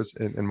realtors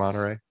in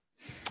Monterey?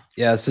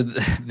 Yeah. So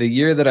the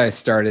year that I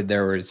started,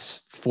 there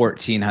was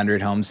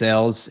 1,400 home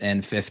sales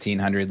and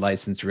 1,500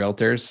 licensed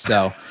realtors.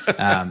 So,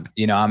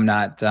 I'm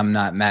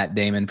not Matt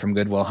Damon from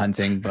Good Will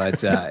Hunting,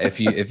 but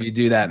if you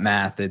do that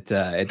math, it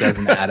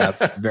doesn't add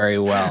up very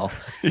well.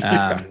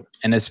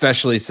 And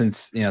especially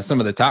since,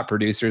 some of the top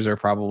producers are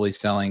probably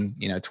selling,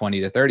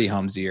 20 to 30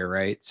 homes a year.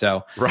 Right.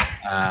 So, right.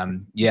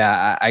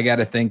 I got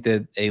to think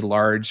that a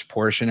large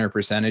portion or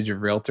percentage of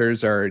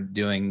realtors are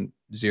doing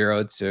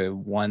 0 to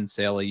 1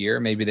 sale a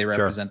year. Maybe they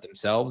represent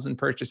themselves in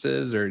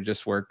purchases or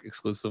just work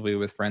exclusively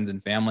with friends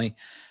and family.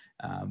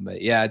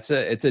 But yeah, it's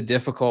a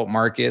difficult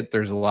market.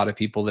 There's a lot of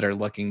people that are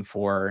looking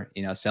for,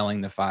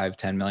 selling the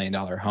 $5-10 million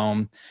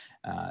home.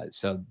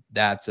 So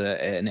that's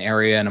an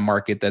area in a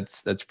market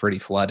that's pretty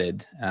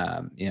flooded.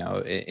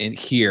 In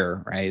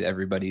here, right?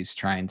 Everybody's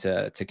trying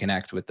to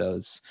connect with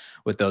those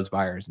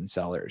buyers and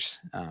sellers.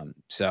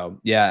 So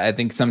yeah, I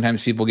think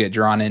sometimes people get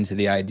drawn into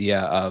the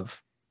idea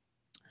of,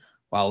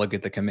 wow, look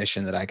at the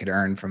commission that I could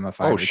earn from a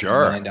 $5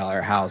 million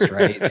house,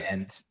 right?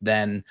 And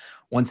then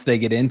once they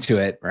get into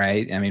it,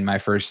 right? I mean, my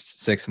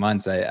first 6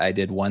 months, I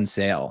did 1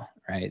 sale,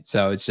 right?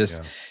 So it's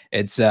just,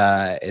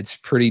 it's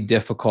pretty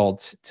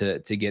difficult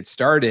to get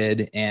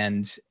started.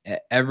 And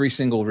every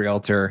single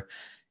realtor,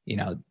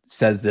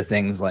 says the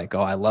things like,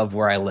 oh, I love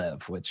where I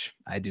live, which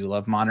I do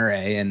love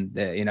Monterey. And,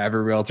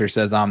 every realtor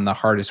says I'm the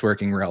hardest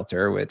working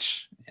realtor,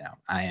 which,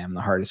 I am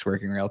the hardest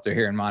working realtor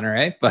here in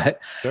Monterey,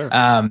 but,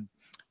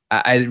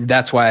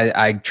 that's why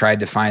I tried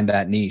to find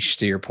that niche,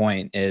 to your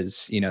point,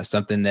 is,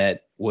 something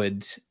that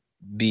would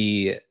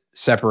be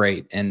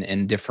separate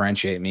and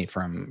differentiate me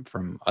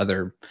from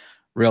other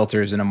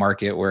realtors in a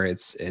market where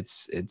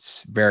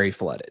it's very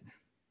flooded.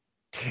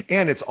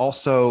 And it's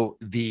also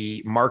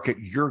the market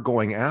you're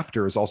going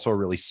after is also a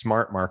really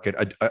smart market.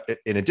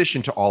 In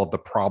addition to all of the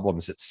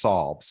problems it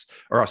solves,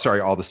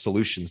 all the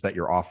solutions that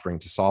you're offering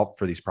to solve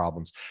for these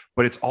problems,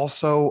 but it's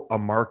also a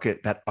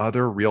market that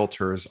other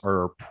realtors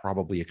are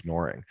probably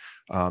ignoring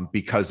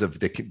because of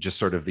the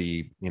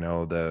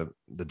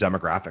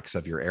demographics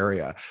of your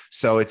area.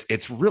 So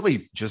it's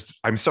really just,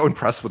 I'm so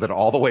impressed with it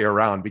all the way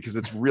around, because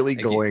it's really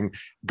going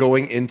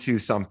into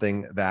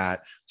something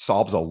that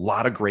solves a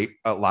lot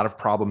of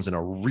problems in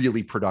a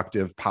really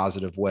productive,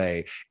 positive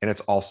way. And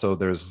it's also,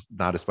 there's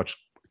not as much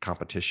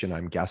competition,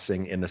 I'm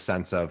guessing, in the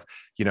sense of,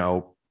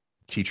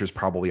 teachers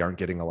probably aren't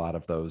getting a lot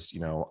of those,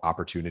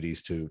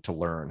 opportunities to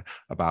learn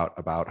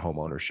about home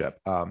ownership.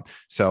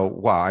 So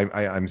wow,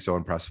 I'm so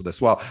impressed with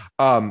this. Well,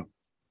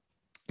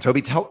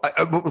 Toby,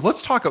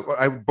 let's talk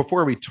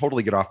before we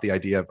totally get off the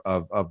idea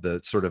of the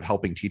sort of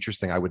helping teachers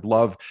thing. I would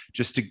love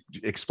just to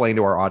explain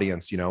to our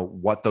audience,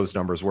 what those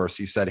numbers were.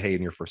 So you said, hey,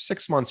 in your first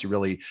 6 months, you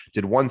really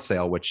did 1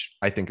 sale, which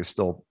I think is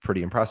still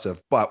pretty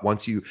impressive. But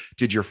once you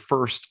did your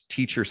first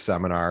teacher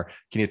seminar,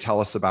 can you tell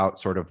us about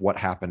sort of what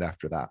happened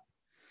after that?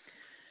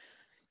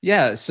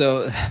 Yeah.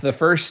 So the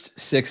first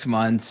 6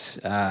 months,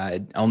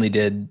 only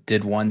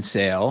did 1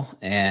 sale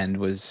and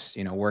was,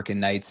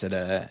 working nights at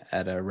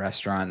a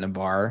restaurant and a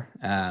bar,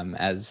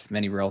 as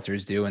many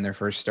realtors do when they're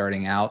first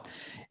starting out.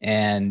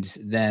 And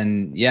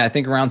then, I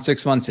think around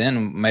 6 months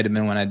in might've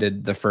been when I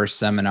did the first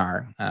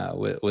seminar,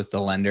 with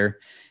the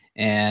lender.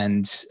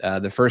 And,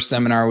 the first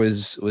seminar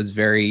was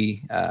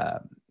very,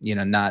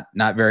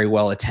 not very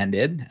well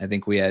attended. I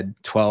think we had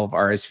 12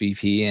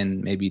 RSVP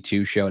and maybe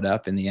 2 showed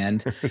up in the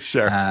end.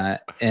 Sure.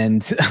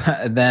 And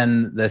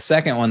then the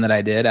second one that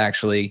I did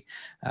actually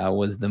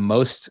was the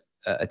most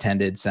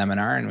attended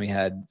seminar, and we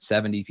had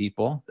 70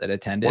 people that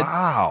attended.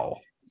 Wow.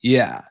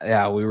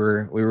 Yeah, we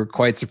were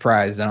quite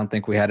surprised. I don't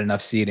think we had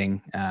enough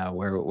seating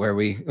where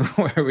we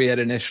where we had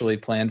initially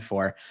planned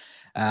for.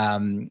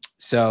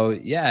 So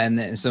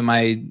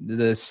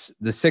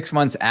the 6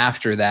 months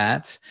after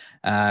that,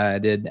 I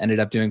ended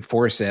up doing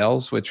 4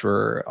 sales, which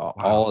were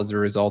all as a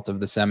result of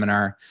the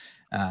seminar.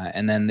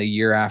 And then the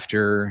year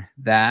after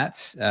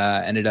that,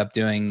 ended up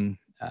doing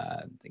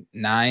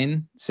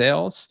 9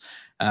 sales.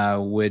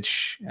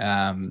 which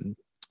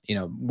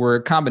were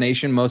a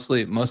combination.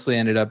 Mostly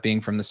ended up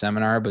being from the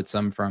seminar, but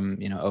some from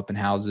open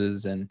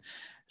houses and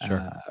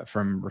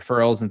from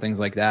referrals and things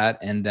like that.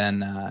 And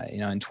then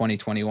in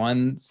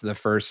 2021, it's the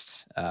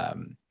first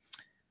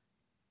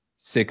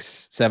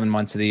 6-7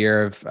 months of the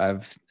year,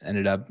 I've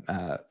ended up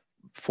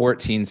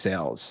 14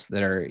 sales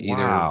that are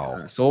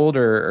either sold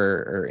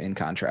or in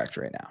contract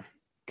right now.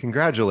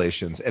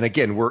 Congratulations. And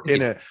again,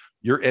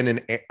 you're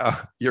in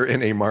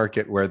a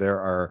market where there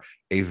are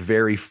a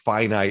very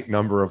finite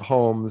number of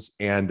homes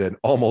and an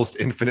almost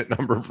infinite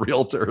number of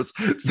realtors.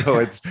 So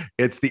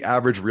it's the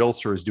average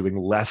realtor is doing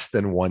less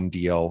than one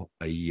deal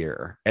a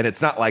year. And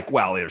it's not like,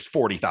 well, there's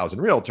 40,000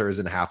 realtors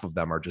and half of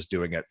them are just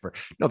doing it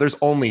there's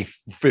only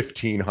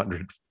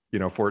 1,500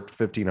 for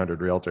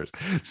 1,500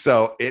 realtors.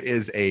 So it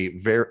is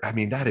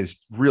that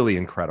is really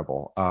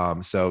incredible.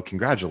 So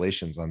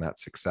congratulations on that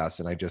success.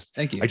 And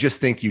thank you. I just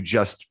think you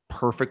just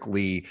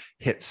perfectly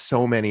hit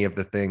so many of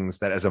the things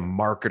that as a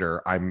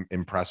marketer, I'm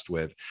impressed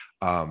with.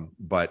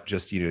 But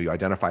just, you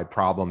identified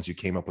problems, you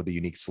came up with a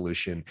unique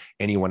solution,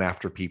 and you went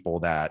after people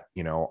that,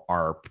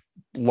 are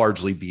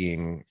largely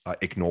being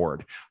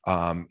ignored,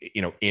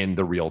 in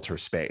the realtor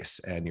space,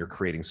 and you're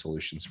creating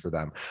solutions for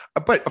them.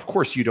 But of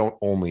course, you don't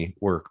only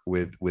work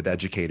with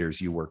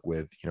educators, you work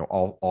with,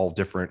 all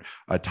different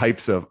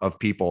types of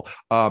people.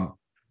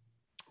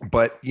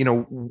 But,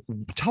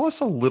 tell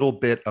us a little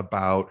bit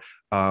about,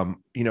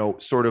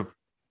 sort of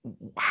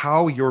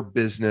how your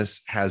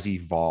business has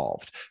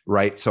evolved,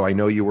 right? So I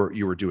know you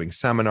were doing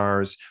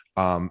seminars.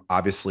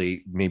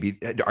 Obviously, maybe,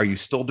 are you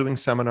still doing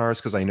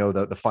seminars? Because I know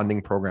that the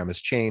funding program has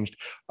changed.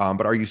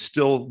 But are you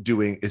still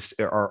doing,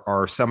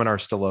 are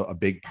seminars still a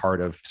big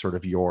part of sort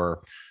of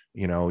your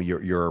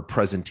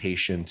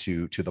presentation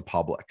to the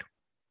public?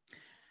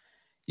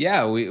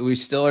 Yeah, we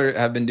still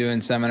have been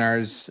doing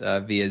seminars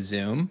via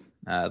Zoom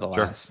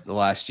the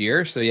last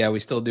year. So yeah, we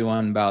still do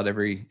one about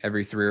every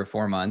 3 or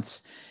 4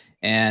 months.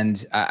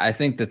 And I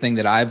think the thing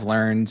that I've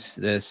learned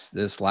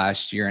this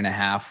last year and a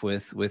half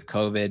with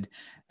COVID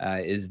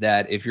is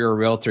that if you're a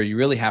realtor, you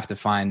really have to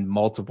find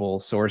multiple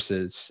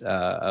sources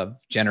of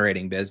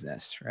generating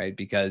business, right?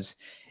 Because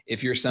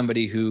if you're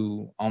somebody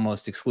who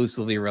almost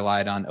exclusively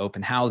relied on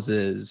open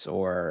houses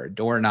or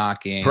door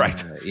knocking,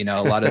 right? Or,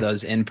 a lot of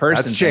those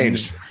in-person that's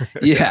changed.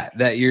 Yeah,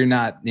 that you're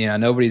not,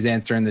 nobody's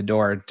answering the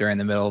door during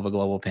the middle of a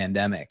global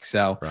pandemic.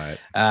 So, right.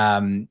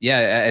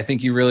 I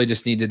think you really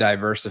just need to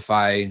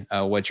diversify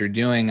what you're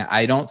doing.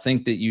 I don't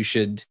think that you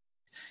should,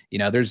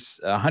 there's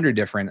 100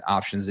 different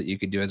options that you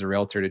could do as a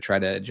realtor to try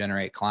to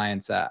generate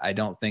clients. I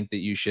don't think that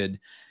you should,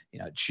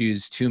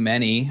 choose too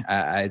many.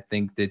 I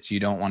think that you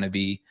don't want to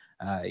be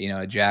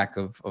a jack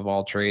of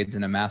all trades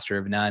and a master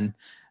of none.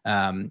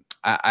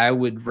 I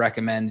would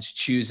recommend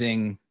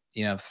choosing,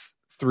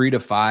 3 to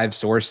 5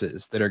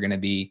 sources that are going to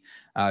be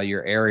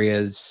your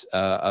areas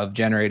of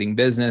generating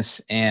business.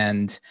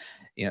 And,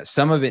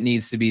 some of it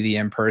needs to be the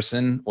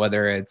in-person,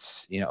 whether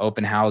it's,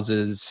 open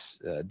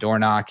houses, door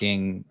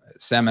knocking,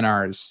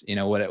 seminars,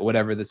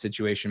 whatever the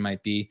situation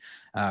might be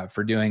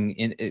for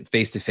doing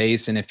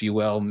face-to-face. And if you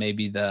will,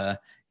 maybe the,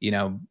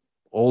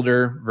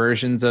 older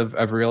versions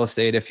of real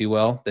estate, if you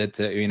will, that,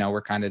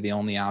 were kind of the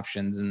only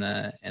options in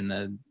the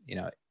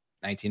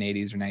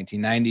 1980s or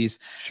 1990s.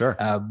 Sure.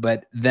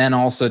 But then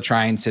also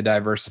trying to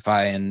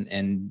diversify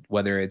and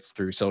whether it's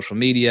through social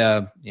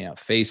media,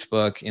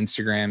 Facebook,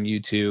 Instagram,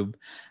 YouTube,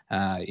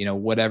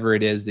 whatever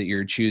it is that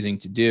you're choosing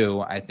to do,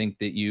 I think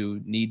that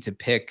you need to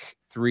pick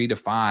 3 to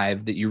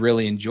 5 that you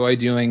really enjoy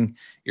doing,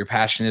 you're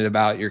passionate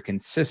about, you're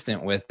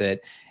consistent with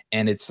it.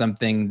 And it's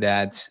something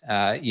that,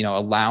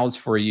 allows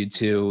for you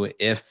to,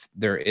 if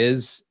there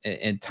is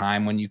a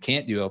time when you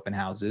can't do open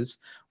houses,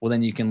 well,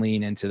 then you can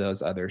lean into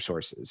those other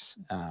sources.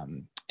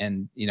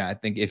 And I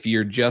think if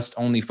you're just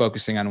only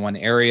focusing on one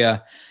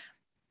area,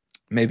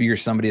 maybe you're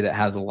somebody that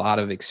has a lot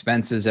of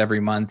expenses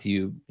every month,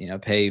 you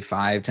pay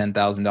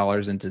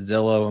 $5,000-$10,000 into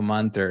Zillow a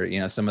month,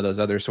 or, some of those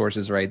other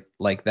sources, right?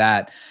 Like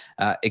that,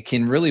 it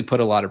can really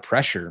put a lot of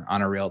pressure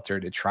on a realtor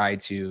to try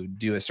to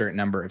do a certain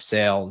number of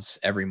sales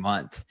every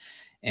month.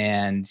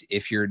 And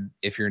if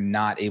you're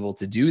not able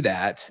to do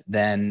that,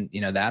 then,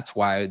 that's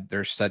why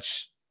there's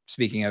such,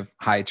 speaking of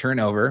high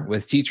turnover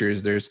with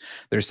teachers, there's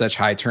such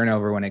high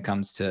turnover when it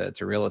comes to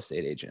real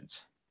estate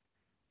agents.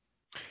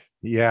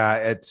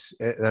 Yeah,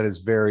 that is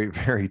very,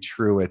 very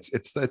true.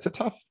 It's a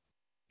tough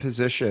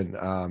position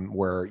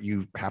where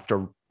you have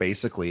to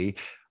basically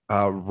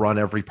run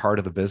every part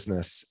of the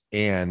business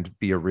and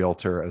be a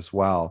realtor as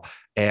well.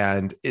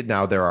 And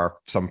now there are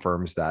some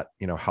firms that,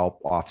 help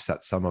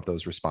offset some of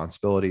those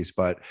responsibilities,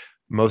 but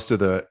most of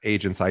the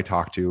agents I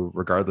talk to,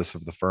 regardless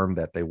of the firm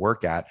that they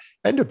work at,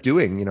 end up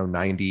doing,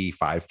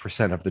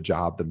 95% of the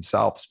job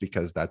themselves,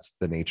 because that's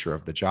the nature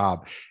of the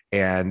job.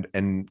 And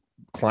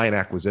client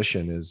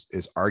acquisition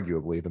is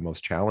arguably the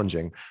most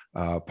challenging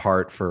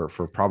part for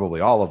probably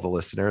all of the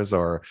listeners,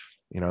 or,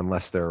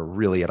 unless they're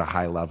really at a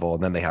high level,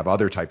 and then they have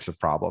other types of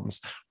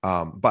problems.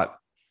 But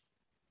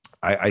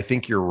I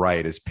think you're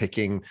right, is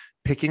picking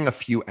a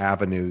few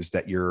avenues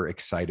that you're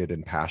excited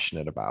and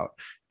passionate about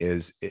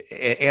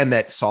and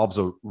that solves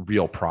a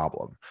real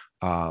problem.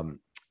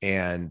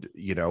 And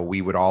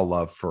we would all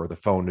love for the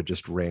phone to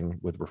just ring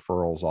with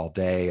referrals all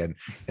day,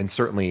 and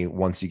certainly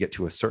once you get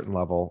to a certain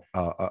level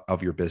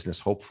of your business,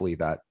 hopefully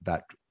that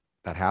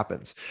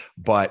happens.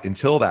 But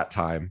until that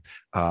time,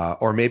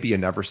 or maybe you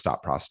never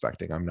stop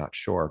prospecting, I'm not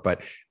sure,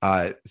 but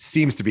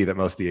seems to be that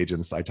most of the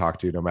agents I talk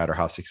to, no matter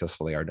how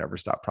successful they are, never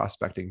stop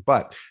prospecting.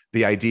 But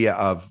the idea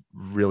of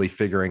really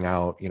figuring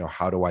out,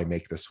 how do I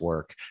make this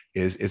work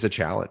is a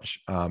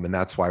challenge. And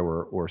that's why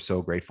we're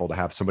so grateful to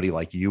have somebody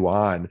like you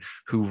on,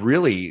 who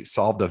really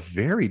solved a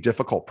very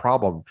difficult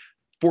problem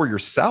for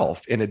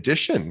yourself, in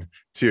addition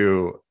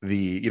to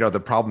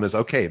the problem is,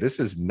 okay,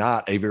 this is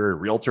not a very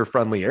realtor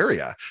friendly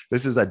area.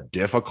 This is a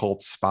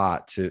difficult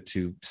spot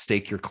to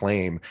stake your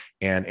claim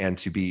and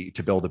to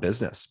build a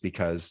business,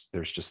 because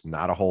there's just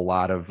not a whole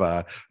lot of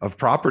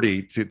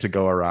property to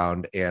go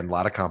around and a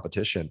lot of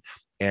competition.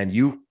 And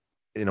you,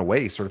 in a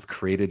way, sort of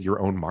created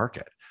your own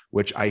market,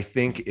 which I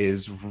think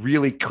is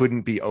really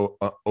couldn't be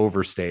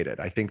overstated.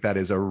 I think that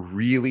is a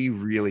really,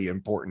 really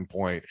important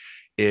point,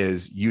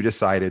 is you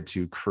decided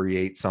to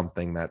create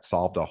something that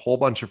solved a whole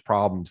bunch of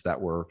problems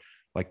that were,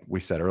 like we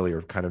said earlier,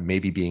 kind of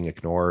maybe being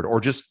ignored or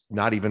just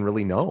not even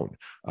really known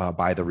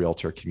by the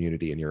realtor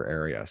community in your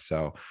area.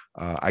 So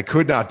I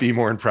could not be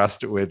more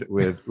impressed with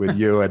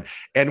you.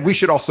 And we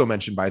should also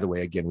mention, by the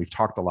way, again, we've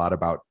talked a lot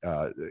about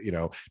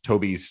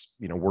Toby's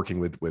working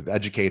with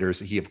educators.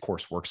 He of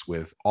course works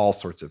with all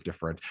sorts of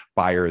different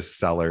buyers,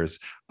 sellers,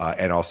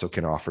 and also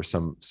can offer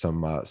some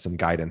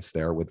guidance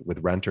there with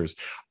renters.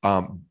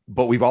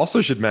 But we've also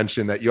should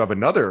mention that you have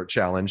another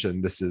challenge,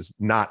 and this is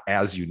not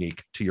as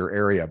unique to your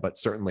area, but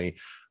certainly,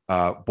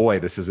 boy,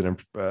 this is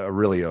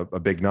really a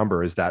big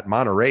number, is that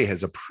Monterey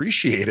has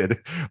appreciated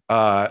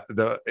about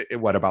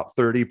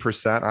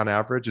 30% on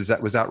average.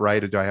 Was that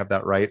right? Or do I have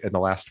that right, in the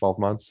last 12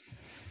 months?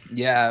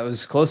 Yeah, it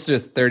was close to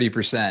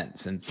 30%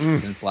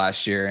 since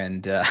last year,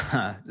 and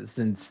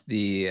since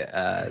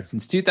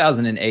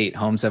 2008,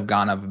 homes have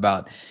gone up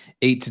about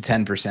 8 to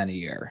 10% a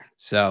year.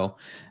 So,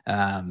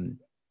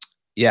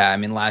 yeah, I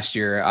mean, last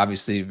year,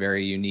 obviously,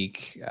 very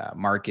unique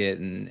market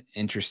and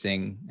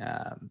interesting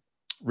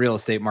real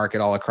estate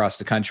market all across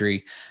the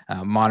country.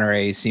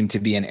 Monterey seemed to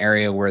be an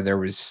area where there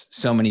was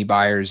so many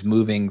buyers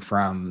moving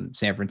from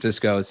San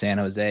Francisco, San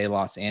Jose,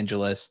 Los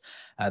Angeles.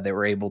 They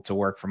were able to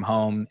work from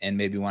home and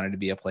maybe wanted to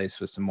be a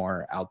place with some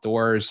more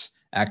outdoors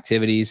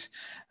activities.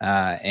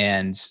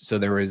 And so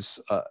there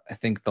was, I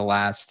think the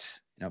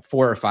last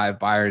 4 or 5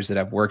 buyers that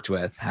I've worked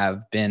with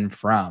have been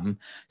from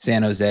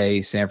San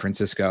Jose, San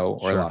Francisco,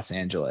 or Sure. Los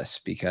Angeles,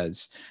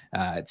 because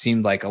it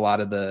seemed like a lot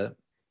of the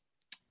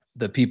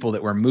people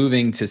that were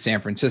moving to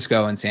San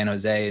Francisco and San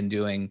Jose and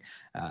doing,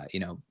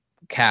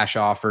 cash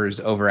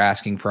offers over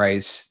asking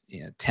price,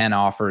 10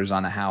 offers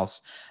on a house,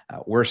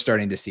 we're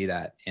starting to see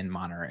that in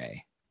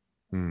Monterey.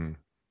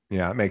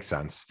 Yeah, it makes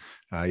sense.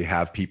 You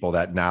have people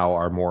that now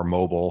are more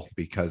mobile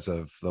because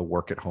of the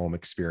work at home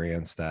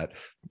experience that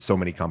so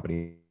many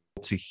companies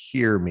to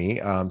hear me.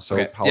 So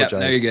okay. Apologize.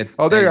 Yep, no, you're good.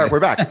 Oh, there you are. We're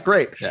back.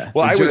 Great. Yeah.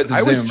 Well, I was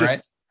Zoom, just, right?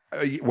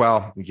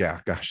 well, yeah,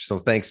 gosh. So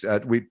thanks.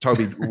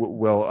 Toby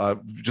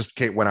will just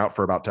Kate went out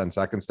for about 10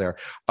 seconds there.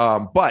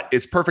 But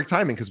it's perfect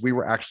timing, because we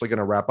were actually going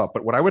to wrap up.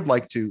 But what I would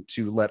like to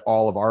let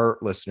all of our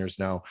listeners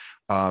know,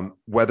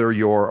 whether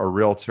you're a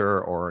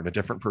realtor or in a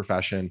different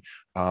profession,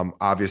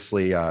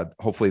 obviously,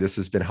 hopefully this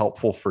has been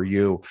helpful for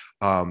you,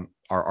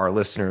 our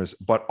listeners,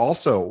 but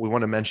also we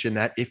want to mention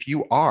that if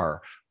you are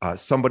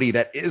somebody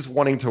that is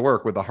wanting to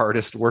work with the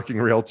hardest working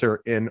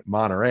realtor in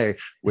Monterey,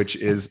 which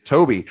is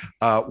Toby,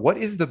 what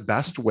is the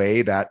best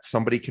way that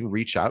somebody can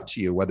reach out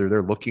to you, whether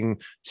they're looking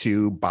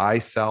to buy,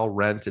 sell,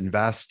 rent,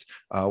 invest?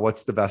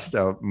 What's the best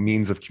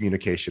means of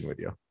communication with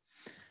you?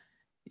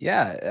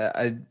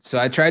 Yeah. So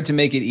I tried to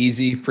make it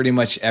easy. Pretty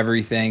much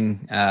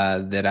everything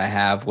that I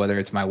have, whether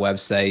it's my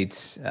website,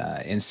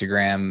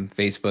 Instagram,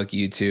 Facebook,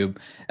 YouTube,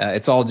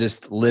 it's all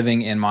just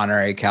Living in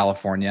Monterey,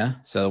 California.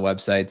 So the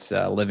website's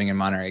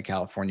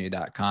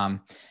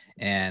livinginmontereycalifornia.com.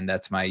 And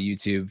that's my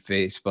YouTube,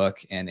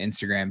 Facebook, and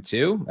Instagram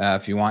too.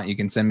 If you want, you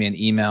can send me an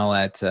email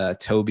at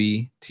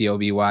toby.fernie,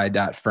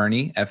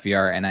 Fernie,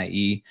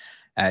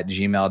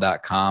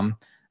 @gmail.com.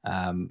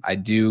 I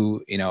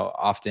do,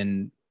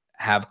 often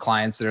have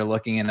clients that are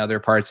looking in other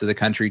parts of the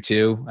country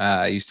too.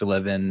 I used to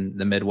live in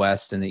the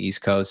Midwest and the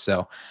East Coast.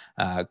 So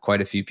quite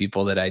a few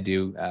people that I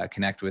do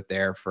connect with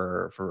there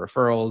for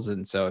referrals.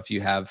 And so if you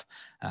have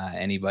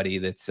anybody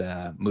that's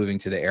moving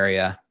to the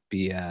area,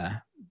 be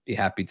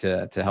happy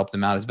to help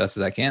them out as best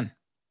as I can.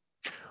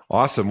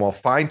 Awesome. Well,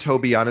 find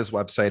Toby on his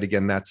website.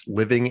 Again, that's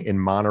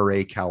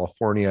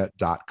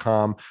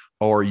livinginmontereycalifornia.com,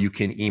 or you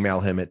can email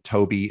him at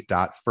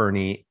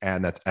toby.fernie,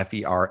 and that's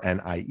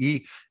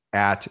Fernie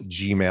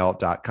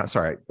 @gmail.com.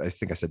 Sorry, I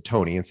think I said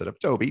Tony instead of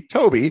Toby.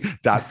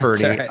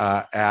 Toby.fernie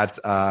right. at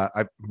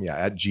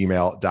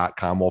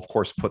gmail.com. We'll of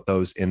course put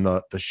those in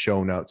the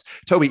show notes.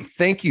 Toby,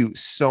 thank you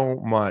so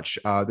much.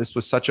 This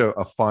was such a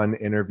fun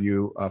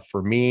interview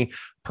for me.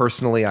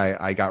 personally,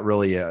 I got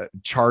really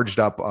charged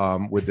up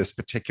with this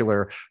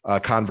particular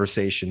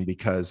conversation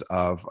because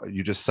of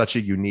you're just such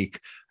a unique,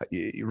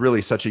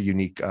 really such a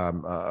unique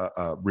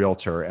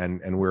realtor,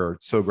 and we're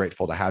so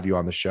grateful to have you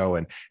on the show.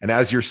 And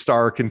as your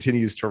star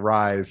continues to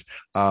rise,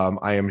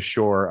 I am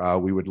sure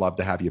we would love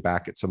to have you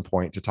back at some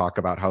point to talk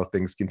about how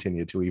things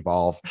continue to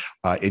evolve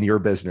in your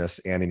business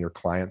and in your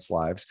clients'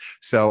 lives.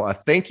 So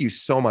thank you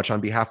so much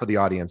on behalf of the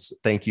audience.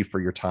 Thank you for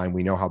your time.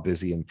 We know how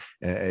busy and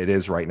it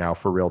is right now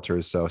for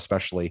realtors. So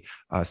especially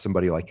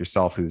somebody like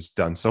yourself who's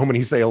done so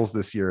many sales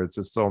this year. It's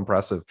just so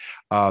impressive.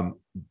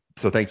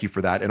 So thank you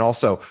for that. And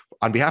also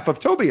on behalf of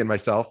Toby and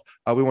myself,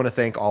 we want to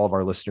thank all of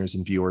our listeners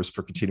and viewers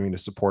for continuing to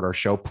support our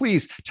show.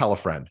 Please tell a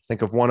friend.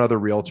 Think of one other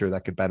realtor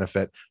that could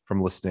benefit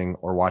from listening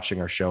or watching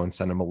our show and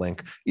send them a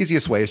link.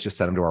 Easiest way is just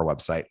send them to our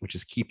website, which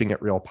is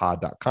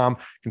keepingitrealpod.com.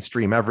 You can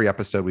stream every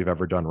episode we've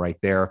ever done right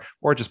there,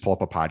 or just pull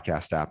up a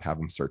podcast app, have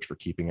them search for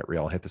Keeping It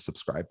Real, hit the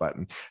subscribe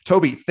button.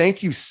 Toby,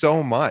 thank you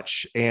so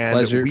much. And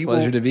pleasure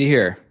to be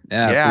here.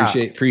 Yeah.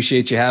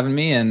 Appreciate you having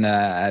me. And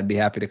I'd be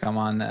happy to come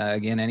on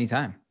again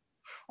anytime.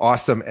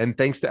 Awesome. And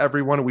thanks to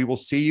everyone. We will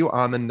see you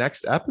on the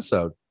next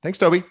episode. Thanks,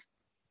 Toby.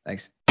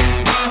 Thanks.